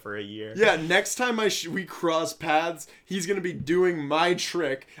America for a year. Yeah, next time we cross paths, he's gonna be doing my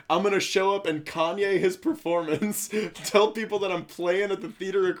trick. I'm gonna show up and Kanye his performance, tell people that I'm playing at the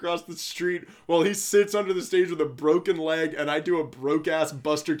theater across the street while he sits under the stage with a broken leg, and I do a broke-ass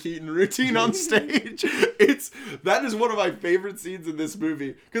Buster Keaton routine on stage. That is one of my favorite scenes in this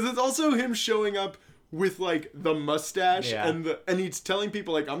movie, because it's also him showing up with like the mustache and he's telling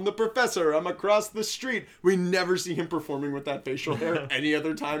people like, I'm the professor, I'm across the street. We never see him performing with that facial hair any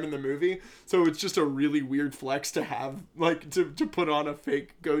other time in the movie. So it's just a really weird flex to have, like to put on a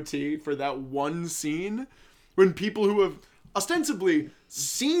fake goatee for that one scene when people who have ostensibly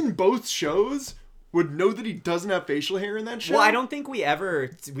seen both shows would know that he doesn't have facial hair in that show. Well, I don't think we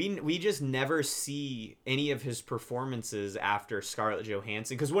just never see any of his performances after Scarlett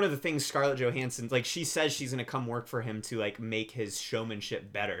Johansson, because one of the things Scarlett Johansson, like, she says she's going to come work for him to like make his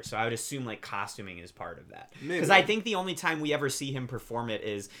showmanship better. So I would assume like costuming is part of that. Because I think the only time we ever see him perform it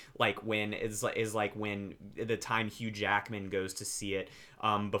is when the time Hugh Jackman goes to see it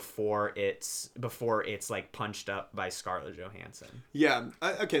before it's like punched up by Scarlett Johansson. Yeah.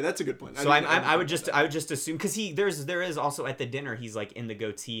 Okay, that's a good point. So I would just assume, because there is also at the dinner he's like in the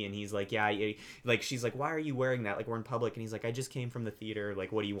goatee, and he's like, yeah, like she's like, why are you wearing that? Like, we're in public, and he's like, I just came from the theater.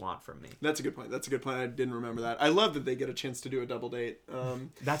 Like, what do you want from me? That's a good point. I didn't remember that. I love that they get a chance to do a double date.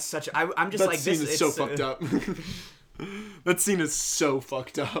 That's such. I'm just that like, scene this is so fucked up. That scene is so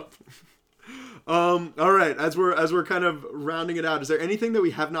fucked up. All right, as we're kind of rounding it out, is there anything that we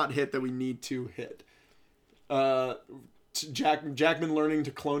have not hit that we need to hit? Jackman learning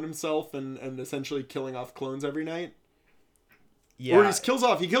to clone himself and essentially killing off clones every night. Yeah. Or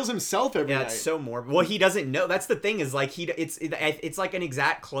he kills himself every night. Yeah, it's so morbid. Well, he doesn't know. That's the thing, is like it's like an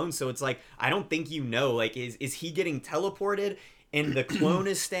exact clone, so it's like I don't think you know. Like, is he getting teleported and the clone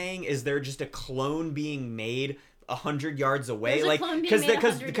is staying? Is there just a clone being made 100 yards away? Like, because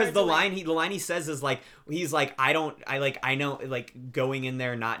the line he says is like, he's like, I know, like, going in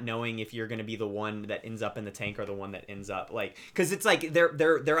there not knowing if you're gonna be the one that ends up in the tank or the one that ends up, like, because it's like they're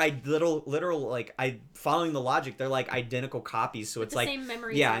literal like, following the logic, they're like identical copies, so it's like same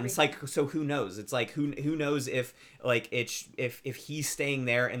memories, yeah, and it's like, so who knows? It's like who knows if like if he's staying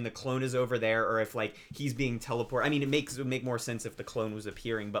there and the clone is over there, or if like he's being teleported. I mean, it would make more sense if the clone was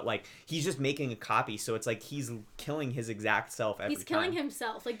appearing, but like he's just making a copy, so it's like he's killing his exact self every time. He's killing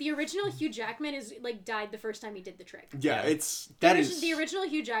himself. Like, the original Hugh Jackman is like died the first time he did the trick. Yeah, the original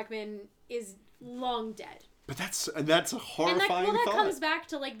Hugh Jackman is long dead. But that's a horrifying that thought. comes back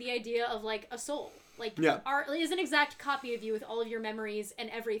to like the idea of like a soul. Like, is an exact copy of you with all of your memories and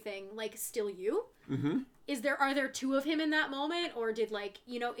everything like still you? Mm-hmm. Are there two of him in that moment, or did like,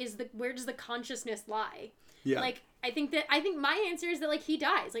 where does the consciousness lie? Yeah. Like, I think my answer is that, like, he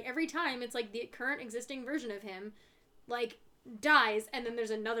dies. Like, every time it's like the current existing version of him, like, dies, and then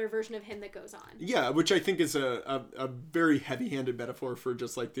there's another version of him that goes on. Yeah, which I think is a very heavy-handed metaphor for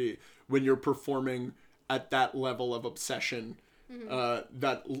just like when you're performing at that level of obsession,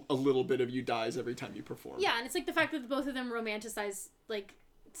 that a little bit of you dies every time you perform. Yeah, and it's like the fact that both of them romanticize, like,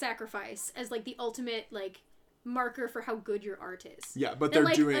 sacrifice as, like, the ultimate, like, marker for how good your art is. Yeah, but That, they're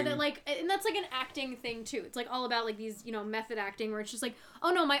like, doing... and that's like an acting thing too. It's like all about like these, you know, method acting where it's just like, oh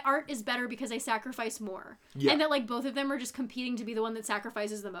no, my art is better because I sacrifice more. Yeah. And that like both of them are just competing to be the one that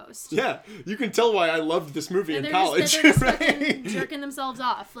sacrifices the most. Yeah, you can tell why I loved this movie in They're college. just right? fucking jerking themselves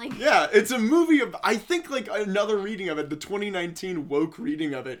off. Like, Yeah, it's a movie of... I think, like, another reading of it, the 2019 woke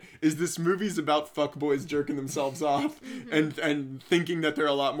reading of it, is this movie's about fuckboys jerking themselves off and thinking that they're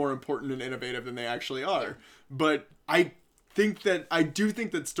a lot more important and innovative than they actually are. Yeah. But I do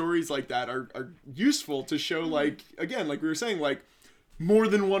think that stories like that are useful to show, like, again, like we were saying, like, more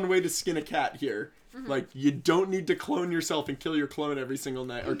than one way to skin a cat here. Like, you don't need to clone yourself and kill your clone every single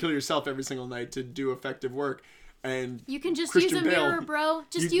night, or kill yourself every single night to do effective work. And you can just Christian use a Bale, mirror, bro.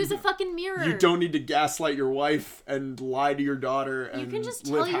 Just use a fucking mirror. you don't need to gaslight your wife and lie to your daughter and You can just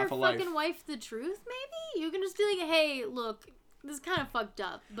live tell your half a life. fucking wife the truth, maybe? You can just be like, hey, look, this is kind of fucked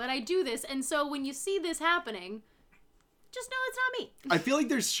up, but I do this, and so when you see this happening, just know it's not me. I feel like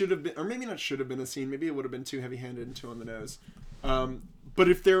there should have been, or maybe not should have been a scene, maybe it would have been too heavy-handed and too on the nose. But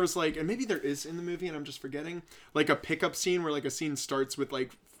if there was like, and maybe there is in the movie and I'm just forgetting, like a pickup scene where like a scene starts with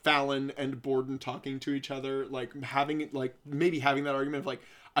like Fallon and Borden talking to each other, like having like maybe having that argument of like,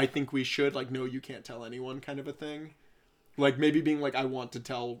 I think we should, like, no, you can't tell anyone kind of a thing. Like maybe being like, I want to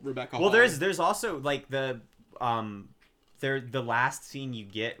tell Rebecca Hall. Well, there's also like the last scene you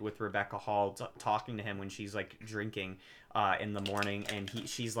get with Rebecca Hall talking to him when she's like drinking in the morning, and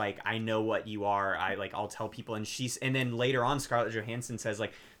she's like, I know what you are, I'll tell people, and then later on Scarlett Johansson says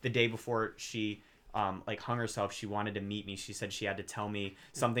like the day before she like hung herself, she wanted to meet me, she said she had to tell me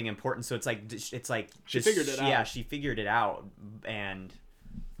something important. So it's like she figured it out. Yeah, she figured it out, and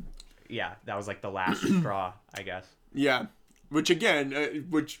yeah, that was like the last straw, I guess. Yeah. Which again,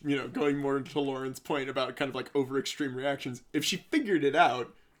 you know, going more into Lauren's point about kind of like over extreme reactions, if she figured it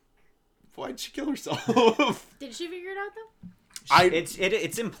out, why'd she kill herself? Did she figure it out though?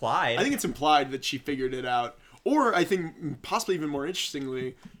 It's implied. I think it's implied that she figured it out, or I think possibly even more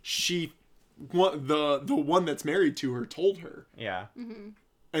interestingly, the one that's married to her told her. Yeah. Mm-hmm.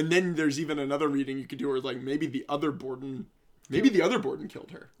 And then there's even another reading you could do where like maybe the other Borden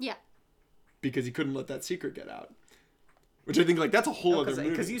killed her. Yeah. Because he couldn't let that secret get out. Which I think, like, that's a whole other movie.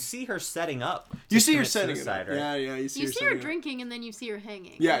 Because you see her setting up. You see her setting it suicide, up. right? Yeah, you see You her see setting her it up. drinking and then you see her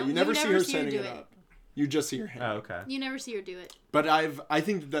hanging. Yeah, you never see her setting do it up. You just see her hanging. Oh, okay. You never see her do it. But I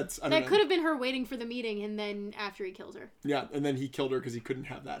think that's... I don't That know. could have been her waiting for the meeting and then after he kills her. Yeah, and then he killed her because he couldn't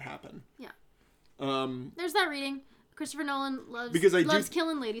have that happen. Yeah. Um, There's that reading. Christopher Nolan loves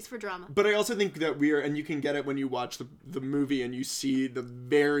killing ladies for drama. But I also think that and you can get it when you watch the movie and you see the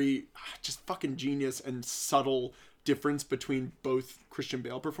very just fucking genius and subtle difference between both Christian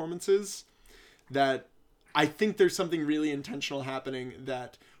Bale performances, that I think there's something really intentional happening,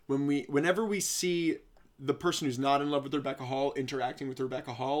 that whenever we see the person who's not in love with Rebecca Hall interacting with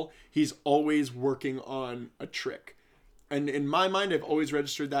Rebecca Hall, he's always working on a trick. And in my mind, I've always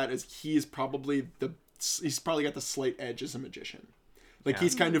registered that as he's probably got the slight edge as a magician. Like,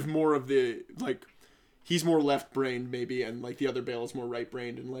 he's kind of more of the, like, he's more left-brained maybe, and like the other Bale is more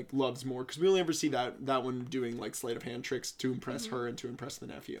right-brained and like loves more, because we only ever see that one doing like sleight of hand tricks to impress her and to impress the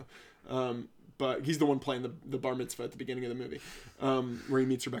nephew. But he's the one playing the bar mitzvah at the beginning of the movie, where he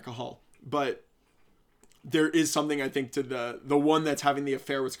meets Rebecca Hall. But there is something, I think, to the one that's having the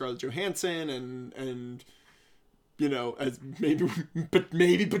affair with Scarlett Johansson and you know, as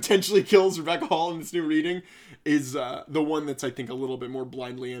maybe potentially kills Rebecca Hall in this new reading, is the one that's, I think, a little bit more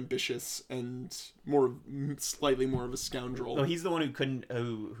blindly ambitious and slightly more of a scoundrel. Well, he's the one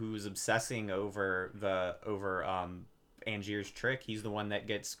who was obsessing over Angier's trick. He's the one that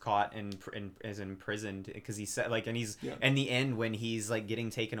gets caught and is imprisoned because he said, like, and he's in the end when he's like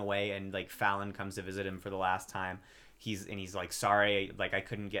getting taken away and like Fallon comes to visit him for the last time. He's like, sorry, like I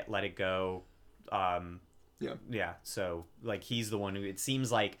couldn't let it go. Yeah. So like he's the one who, it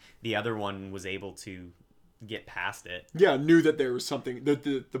seems like the other one was able to get past it. Yeah, knew that there was something, that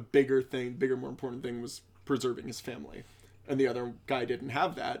the bigger, more important thing was preserving his family, and the other guy didn't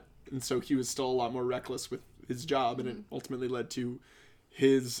have that, and so he was still a lot more reckless with his job, and it ultimately led to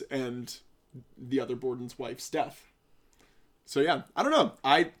his and the other Borden's wife's death. So yeah, I don't know.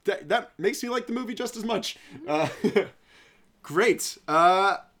 That makes me like the movie just as much. Great.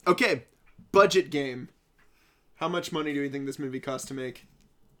 Okay, budget game. How much money do you think this movie cost to make?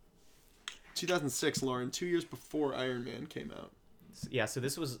 2006, Lauren, 2 years before Iron Man came out. Yeah, so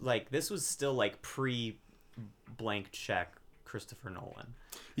this was still like pre blank check Christopher Nolan.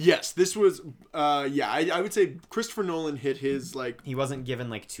 Yes, this was I would say Christopher Nolan hit his like He wasn't given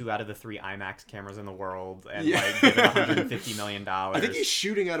like 2 out of the 3 IMAX cameras in the world and Yeah. like given $150 million. I think he's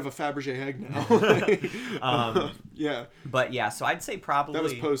shooting out of a Fabergé egg now. Yeah. But yeah, so I'd say probably That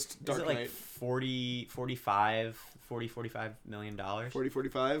was post is Dark it like Knight. 45 million dollars.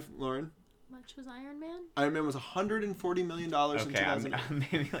 45, Lauren. How much was Iron Man? Iron Man was $140 million in Okay, 2008.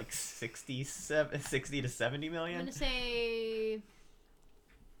 maybe like 60 to 70 I'm million. gonna say.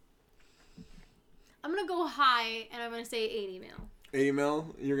 I'm gonna go high, and I'm gonna say 80 mil. 80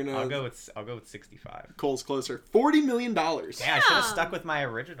 mil. You're gonna. I'll go with 65. Cole's closer. $40 million. Yeah, I should have Damn. stuck with my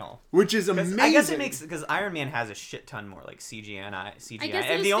original. Which is amazing. I guess it makes because Iron Man has a shit ton more like CGI. I guess I And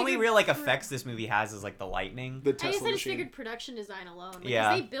just the only figured real like for- effects this movie has is like the lightning. the I Tesla guess I just machine. figured production design alone. Like,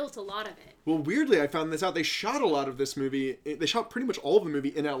 Yeah. They built a lot of it. Well, weirdly, I found this out. They shot a lot of this movie. They shot pretty much all of the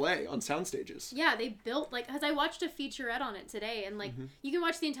movie in LA on sound stages. Yeah, they built like because I watched a featurette on it today, and like Mm-hmm. you can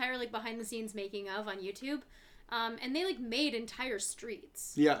watch the entire like behind the scenes making of on YouTube, and they like made entire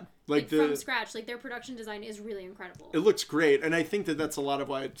streets Yeah, like from scratch. Like their production design is really incredible. it looks great, and I think that that's a lot of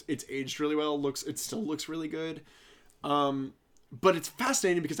why it's aged really well. It still looks really good, but it's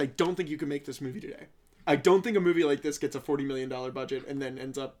fascinating because I don't think you can make this movie today. I don't think a movie like this gets a $40 million budget and then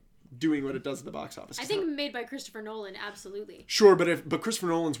ends up doing what it does at the box office. I think made by Christopher Nolan, absolutely. Sure, but Christopher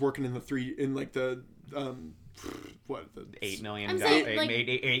Nolan's working in the 8 million, I'm saying, like-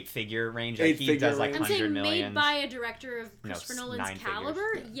 eight figure range. Eight Like he figure does like range. I'm 100 saying million. made by a director of No, Christopher it's Nolan's 9 figures. caliber.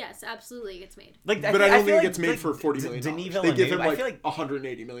 Yeah. Yes, absolutely, it's made. Like, But I don't think feel it gets made for $40 million. Denis They give him Villeneuve, I like feel like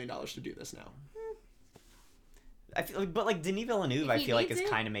 $180 million to do this now. but like Denis Villeneuve, If I he feel like needs is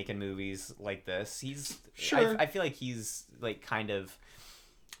it. kind of making movies like this. He's Sure. I feel like he's like kind of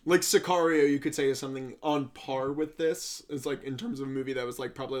Like Sicario, you could say is something on par with this. It's like in terms of a movie that was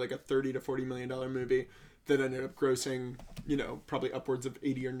like probably like a $30 to $40 million movie that ended up grossing, probably upwards of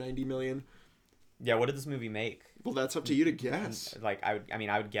 80 or 90 million. yeah. What did this movie make? Well, that's up to you to guess. Like I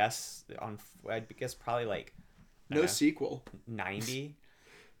would guess I'd guess probably like I No don't know, sequel. 90.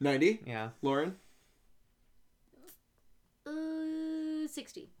 90? Yeah. Lauren?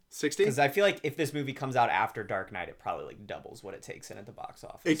 60. 60? Because I feel like if this movie comes out after Dark Knight, it probably like doubles what it takes in at the box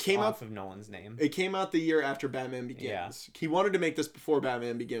office. It came off out- of Nolan's name. It came out the year after Batman Begins. Yeah. He wanted to make this before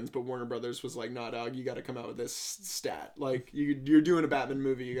Batman Begins, but Warner Brothers was like, "Nah, dog, you got to come out with this stat. Like, you're doing a Batman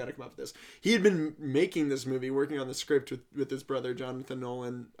movie, you got to come out with this." He had been making this movie, working on the script with his brother Jonathan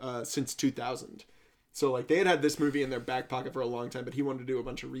Nolan since 2000. So like they had this movie in their back pocket for a long time, but he wanted to do a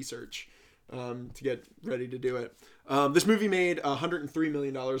bunch of research to get ready to do it. This movie made $103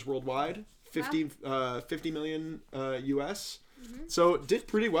 million worldwide, 50 million US. So it did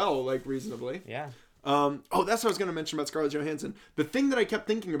pretty well, like reasonably. Yeah. That's what I was going to mention about Scarlett Johansson. The thing that I kept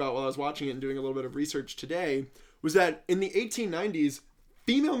thinking about while I was watching it and doing a little bit of research today was that in the 1890s,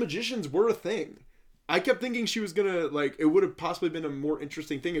 female magicians were a thing. I kept thinking she was gonna it would have possibly been a more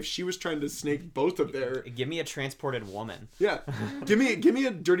interesting thing if she was trying to snake both of their. Give me a transported woman. Yeah, give me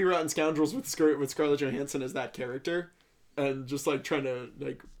a Dirty Rotten Scoundrels with Scarlett Johansson as that character, and just like trying to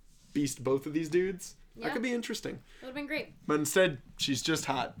like beast both of these dudes. Yeah. That could be interesting. It would have been great. But instead, she's just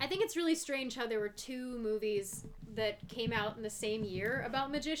hot. I think it's really strange how there were two movies that came out in the same year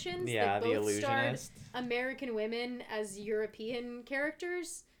about magicians. Yeah, that The both starred Illusionist. American women as European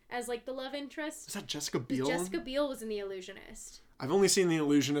characters, as like the love interest. Is that Jessica Biel? Jessica Biel was in The Illusionist. I've only seen The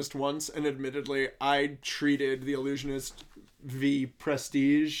Illusionist once, and admittedly, I treated The Illusionist v.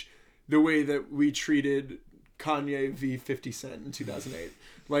 Prestige the way that we treated Kanye v. 50 Cent in 2008.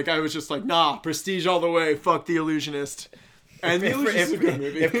 Like, I was just like, nah, Prestige all the way, fuck The Illusionist. And The Illusionist is a good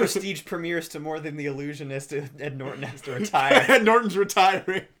movie. If Prestige premieres to more than The Illusionist, Ed Norton has to retire. Ed Norton's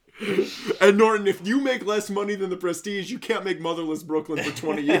retiring. Ed Norton, if you make less money than The Prestige, you can't make Motherless Brooklyn for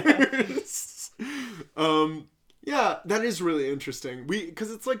 20 years. Yeah, that is really interesting.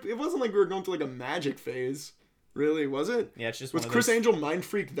 Because it's like, it wasn't like we were going through like a magic phase. Really, was it? Yeah, it's just Was one of Chris those- Angel Mind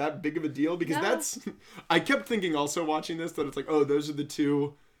Freak that big of a deal? Because No. that's... I kept thinking also watching this that it's like, oh, those are the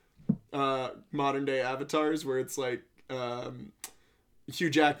two modern day avatars where it's like Hugh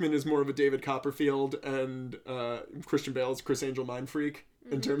Jackman is more of a David Copperfield and Christian Bale is Chris Angel Mind Freak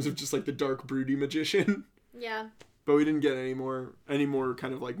in terms of just like the dark broody magician. Yeah. But we didn't get any more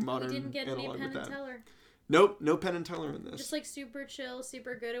kind of like modern We didn't get any analog Penn with and that. Teller. Nope, no Penn and Teller in this. Just like super chill,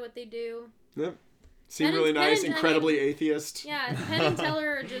 super good at what they do. Yep. Seem Penn and- really Penn nice, and- incredibly atheist. Yeah, Penn and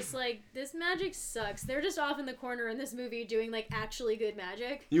Teller are just like, this magic sucks. They're just off in the corner in this movie doing like actually good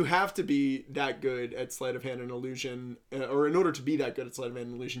magic. You have to be that good at sleight of hand and illusion, or in order to be that good at sleight of hand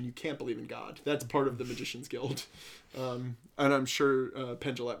and illusion, you can't believe in God. That's part of the Magician's Guild. And I'm sure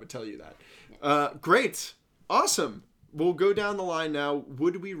Penn Jillette would tell you that. Great. Awesome. We'll go down the line now.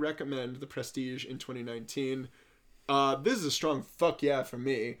 Would we recommend The Prestige in 2019? This is a strong fuck yeah from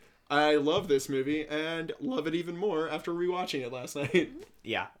me. I love this movie and love it even more after rewatching it last night.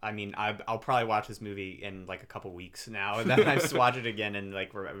 Yeah, I mean, I'll probably watch this movie in like a couple weeks now, and then I just watch it again and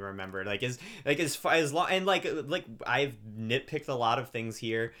like remember it. As long and like I've nitpicked a lot of things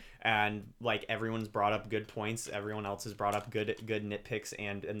here, and like everyone's brought up good points, everyone else has brought up good nitpicks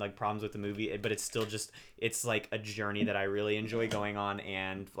and like problems with the movie, but it's still just it's like a journey that I really enjoy going on,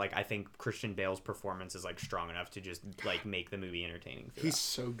 and like I think Christian Bale's performance is like strong enough to just like make the movie entertaining. He's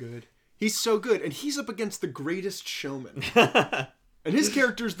so good. He's so good, and he's up against the greatest showman. And his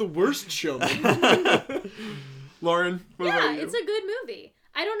character's the worst showman. Lauren, what about you? It's a good movie.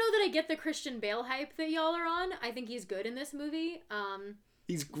 I don't know that I get the Christian Bale hype that y'all are on. I think he's good in this movie.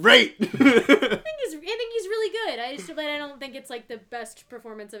 He's great. I think he's really good. I don't think it's like the best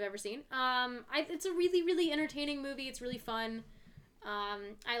performance I've ever seen. It's a really, really entertaining movie. It's really fun.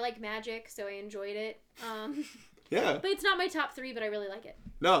 I like magic, so I enjoyed it. Yeah. But it's not my top 3, but I really like it.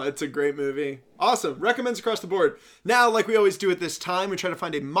 No, it's a great movie. Awesome. Recommends across the board. Now, like we always do at this time, we try to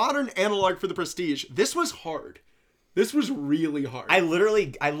find a modern analog for The Prestige. This was hard. This was really hard. I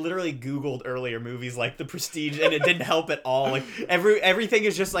literally Googled earlier movies like The Prestige, and it didn't help at all. Like everything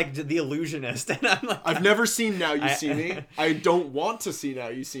is just like The Illusionist, and I'm like, I've never seen Now You See Me. I don't want to see Now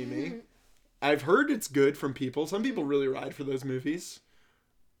You See Me. I've heard it's good from people. Some people really ride for those movies.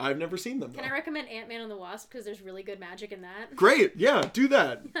 I've never seen them, though. Can I recommend Ant-Man and the Wasp because there's really good magic in that? Great, yeah, do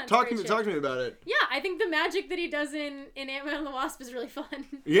that. Talk to great me about it. Yeah, I think the magic that he does in Ant-Man and the Wasp is really fun.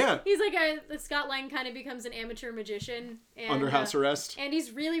 Yeah. He's like Scott Lang kind of becomes an amateur magician. And, Under house arrest. And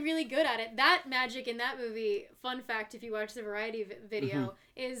he's really, really good at it. That magic in that movie, fun fact if you watch the Variety video,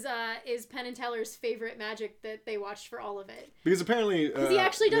 is Penn and Teller's favorite magic that they watched for all of it. Because apparently... he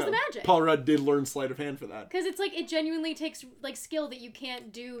actually does the magic. Paul Rudd did learn sleight of hand for that. Because it's like, it genuinely takes like skill that you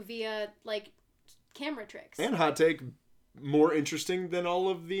can't do via like camera tricks. And hot take, more interesting than all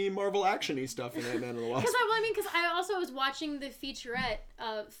of the Marvel action-y stuff in Ant-Man and the Wasp. Because I also was watching the featurette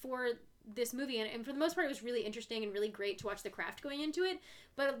for this movie, and for the most part it was really interesting and really great to watch the craft going into it,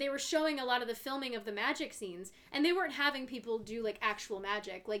 but they were showing a lot of the filming of the magic scenes, and they weren't having people do like actual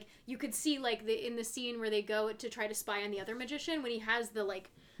magic. Like you could see like in the scene where they go to try to spy on the other magician, when he has the like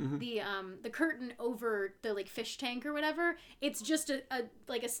the curtain over the like fish tank or whatever, it's just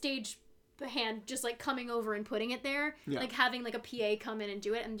a stage hand just like coming over and putting it there, like having like a PA come in and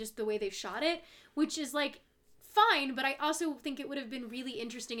do it, and just the way they've shot it, which is like fine, but I also think it would have been really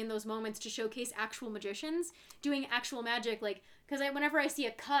interesting in those moments to showcase actual magicians doing actual magic, like, because whenever I see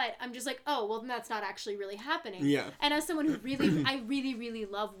a cut, I'm just like, oh, well, then that's not actually really happening. Yeah. And as someone who I really, really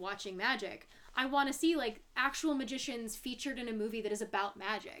love watching magic, I want to see, like, actual magicians featured in a movie that is about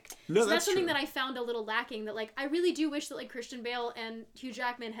magic. No, so that's something true. that I found a little lacking, that, like, I really do wish that, like, Christian Bale and Hugh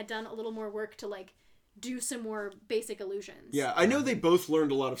Jackman had done a little more work to, like, do some more basic illusions. Yeah, I know they both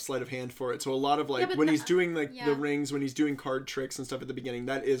learned a lot of sleight of hand for it, so a lot of, like, when he's doing, like, the rings, when he's doing card tricks and stuff at the beginning,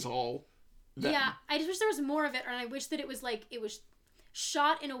 that is all them. Yeah, I just wish there was more of it, and I wish that it was, like, it was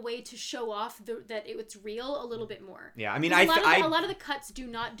shot in a way to show off that it's real a little bit more. Yeah, I mean, a lot of the cuts do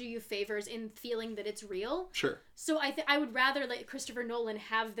not do you favors in feeling that it's real. Sure. So I would rather let Christopher Nolan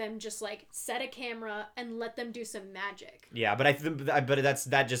have them just like set a camera and let them do some magic. Yeah, but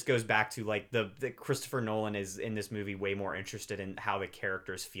that just goes back to like the Christopher Nolan is in this movie way more interested in how the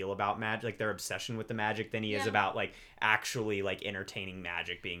characters feel about magic, like their obsession with the magic, than he is about like actually like entertaining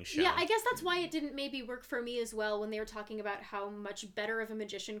magic being shown. Yeah, I guess that's why it didn't maybe work for me as well when they were talking about how much better of a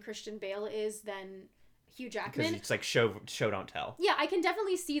magician Christian Bale is than Hugh Jackman. Because it's like show don't tell. Yeah, I can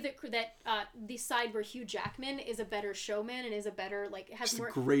definitely see that the side where Hugh Jackman is a better showman and is a better He's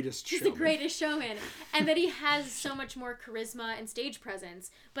the greatest showman, and that he has so much more charisma and stage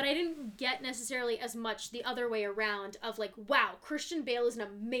presence. But I didn't get necessarily as much the other way around of like, wow, Christian Bale is an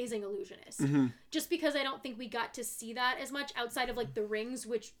amazing illusionist. Just because I don't think we got to see that as much outside of like The Rings,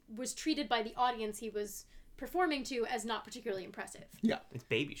 which was treated by the audience he was performing to as not particularly impressive. Yeah. It's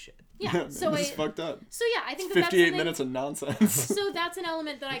baby shit. Yeah. So it's fucked up. So yeah, I think 58 minutes of nonsense. So that's an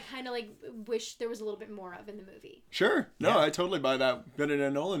element that I kind of like wish there was a little bit more of in the movie. Sure. No, I totally buy that. But in a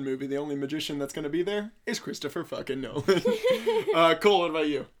Nolan movie, the only magician that's going to be there is Christopher fucking Nolan. Cole, what about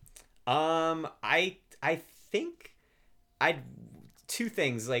you? I think two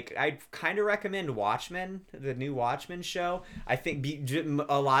things. Like, I kind of recommend Watchmen, the new Watchmen show. I think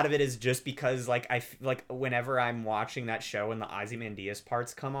a lot of it is just because like like whenever I'm watching that show and the Ozymandias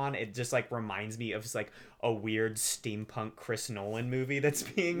parts come on, it just like reminds me of like a weird steampunk Chris Nolan movie that's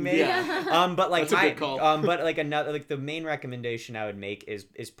being made. Yeah. But like That's a good call. but like another, like the main recommendation I would make is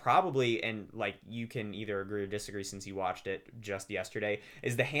probably, and like you can either agree or disagree since you watched it just yesterday,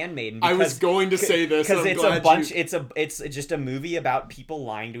 is The Handmaiden. I was going to say this because I'm it's glad a bunch. you- It's just a movie about people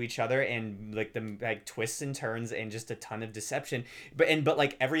lying to each other and like the like twists and turns and just a ton of deception. But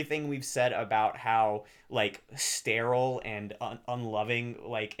like everything we've said about how like sterile and unloving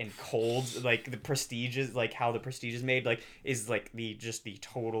like and cold like the Prestige is, like how the Prestige is made, like is like the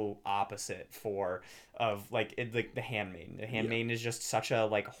total opposite for of like like The Handmaiden. The Handmaiden is just such a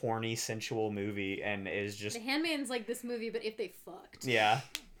like horny sensual movie and is just The Handmaid's like this movie, but if they fucked. yeah.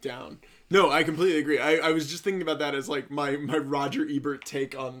 Down. No, I completely agree. I was just thinking about that as like my Roger Ebert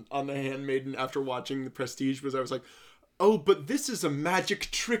take on The Handmaiden after watching The Prestige was I was like, oh, but this is a magic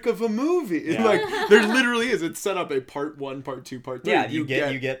trick of a movie. Yeah. Like there literally is. It's set up a part 1, part 2, part 3. Yeah, you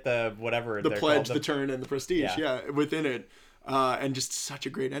get the whatever the they're Pledge, called, the Turn, and the Prestige. Yeah. Yeah, within it, and just such a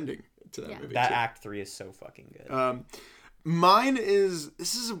great ending to that Yeah. movie. that too. Act 3 is so fucking good. Mine is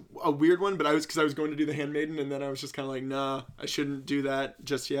this is a weird one, but I was going to do The Handmaiden, and then I was just kind of like, nah, I shouldn't do that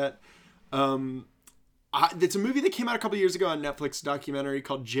just yet. It's a movie that came out a couple years ago on Netflix, documentary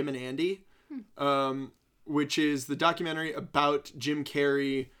called Jim and Andy, which is the documentary about Jim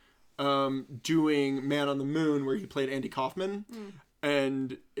Carrey doing Man on the Moon, where he played Andy Kaufman.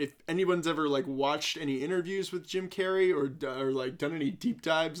 And if anyone's ever like watched any interviews with Jim Carrey or like done any deep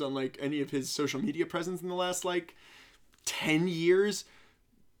dives on like any of his social media presence in the last like 10 years,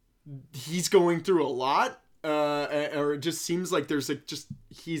 he's going through a lot, or it just seems like there's like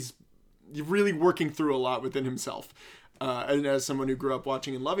he's really working through a lot within himself. And as someone who grew up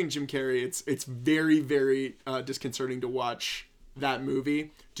watching and loving Jim Carrey, it's very, very disconcerting to watch that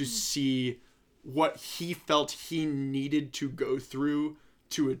movie, to see what he felt he needed to go through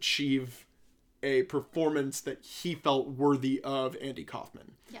to achieve a performance that he felt worthy of Andy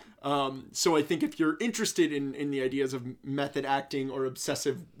Kaufman. Yeah. So I think if you're interested in the ideas of method acting or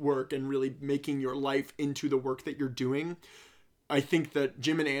obsessive work and really making your life into the work that you're doing, I think that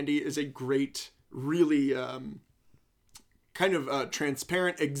Jim and Andy is a great, really kind of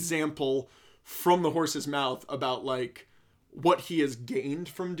transparent example from the horse's mouth about like what he has gained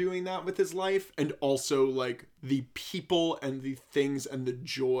from doing that with his life, and also like the people and the things and the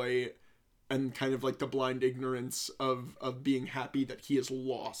joy and kind of like the blind ignorance of being happy that he has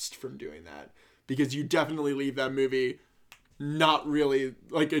lost from doing that. Because you definitely leave that movie not really,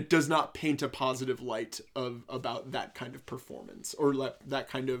 like, it does not paint a positive light about that kind of performance or that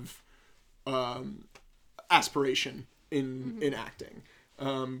kind of aspiration in acting.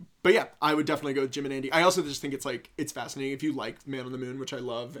 But yeah, I would definitely go with Jim and Andy. I also just think it's fascinating. If you like Man on the Moon, which I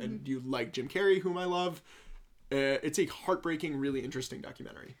love, and you like Jim Carrey, whom I love, it's a heartbreaking, really interesting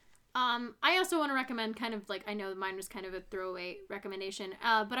documentary. I also want to recommend kind of like, I know mine was kind of a throwaway recommendation,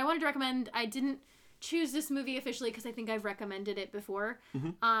 but I wanted to recommend, I didn't choose this movie officially because I think I've recommended it before.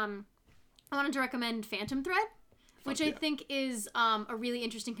 I wanted to recommend Phantom Thread, which I think is a really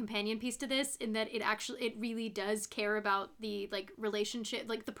interesting companion piece to this, in that it really does care about the like relationship,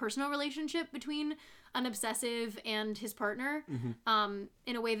 like the personal relationship between an obsessive and his partner,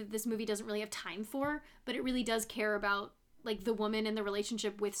 in a way that this movie doesn't really have time for, but it really does care about like the woman in the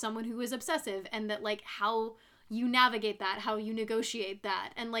relationship with someone who is obsessive, and that like how you navigate that, how you negotiate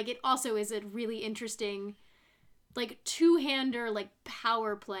that. And like it also is a really interesting like two-hander like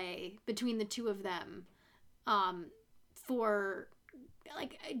power play between the two of them for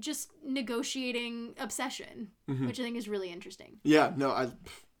like just negotiating obsession, which I think is really interesting. Yeah, no,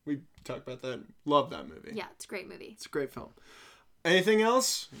 we talked about that. Love that movie. Yeah, it's a great movie. It's a great film. Anything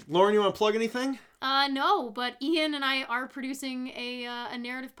else? Lauren, you want to plug anything? No, but Ian and I are producing a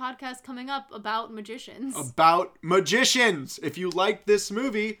narrative podcast coming up about magicians. About magicians. If you like this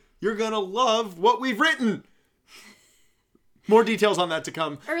movie, you're going to love what we've written. More details on that to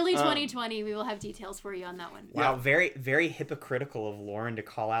come. Early 2020, we will have details for you on that one. Wow, very, very hypocritical of Lauren to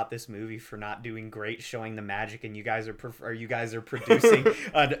call out this movie for not doing great showing the magic, and you guys are producing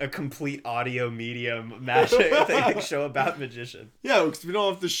a complete audio medium magic show about magician. Yeah, because we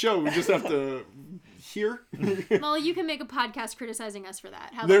don't have to show. We just have to here. Well, you can make a podcast criticizing us for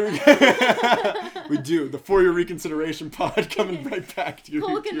that. How There about we that? go. We do. The For Your Reconsideration pod coming right back to your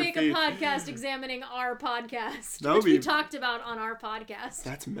Cole to can your make feed. a podcast examining our podcast, That would which we be- talked about on our podcast.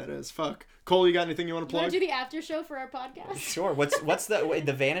 That's meta as fuck. Cole, you got anything you want to You want plug? to do the after show for our podcast? Sure. What's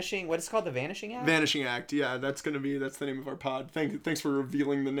the Vanishing? What is it called? The Vanishing Act? Vanishing Act. Yeah, that's the name of our pod. Thanks for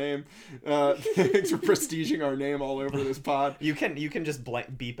revealing the name. Thanks for prestiging our name all over this pod. You can just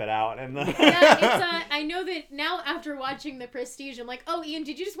beep it out and. Yeah, it's I know that now after watching The Prestige, I'm like, oh, Ian,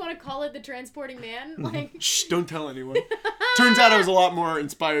 did you just want to call it The Transporting Man? Like, Shh, don't tell anyone. Turns out I was a lot more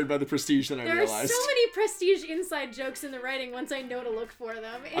inspired by the Prestige than I there are realized. so many Prestige inside jokes in the writing once I know to look for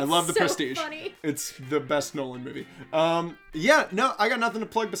them. It's I love the so Prestige. Funny. It's the best Nolan movie. Yeah, no, I got nothing to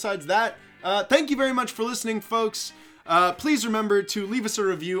plug besides that. Thank you very much for listening, folks. Please remember to leave us a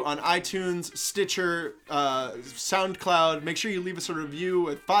review on iTunes, Stitcher, SoundCloud. Make sure you leave us a review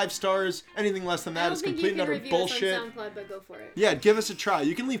with 5 stars. Anything less than I that don't is think complete you and can utter review bullshit. us on SoundCloud, but go for it. Yeah, give us a try.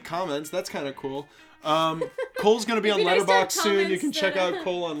 You can leave comments. That's kind of cool. Cole's gonna be on It'd be nice to have Letterboxd soon. You can comments check that, out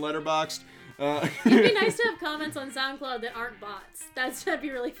Cole on Letterboxd. It'd be nice to have comments on SoundCloud that aren't bots. That'd be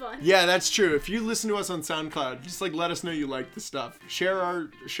really fun. Yeah, that's true. If you listen to us on SoundCloud, just let us know you like the stuff. Share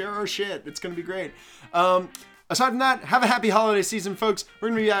our shit. It's gonna be great. Aside from that, have a happy holiday season, folks. We're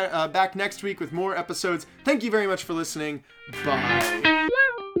gonna be back next week with more episodes. Thank you very much for listening. Bye.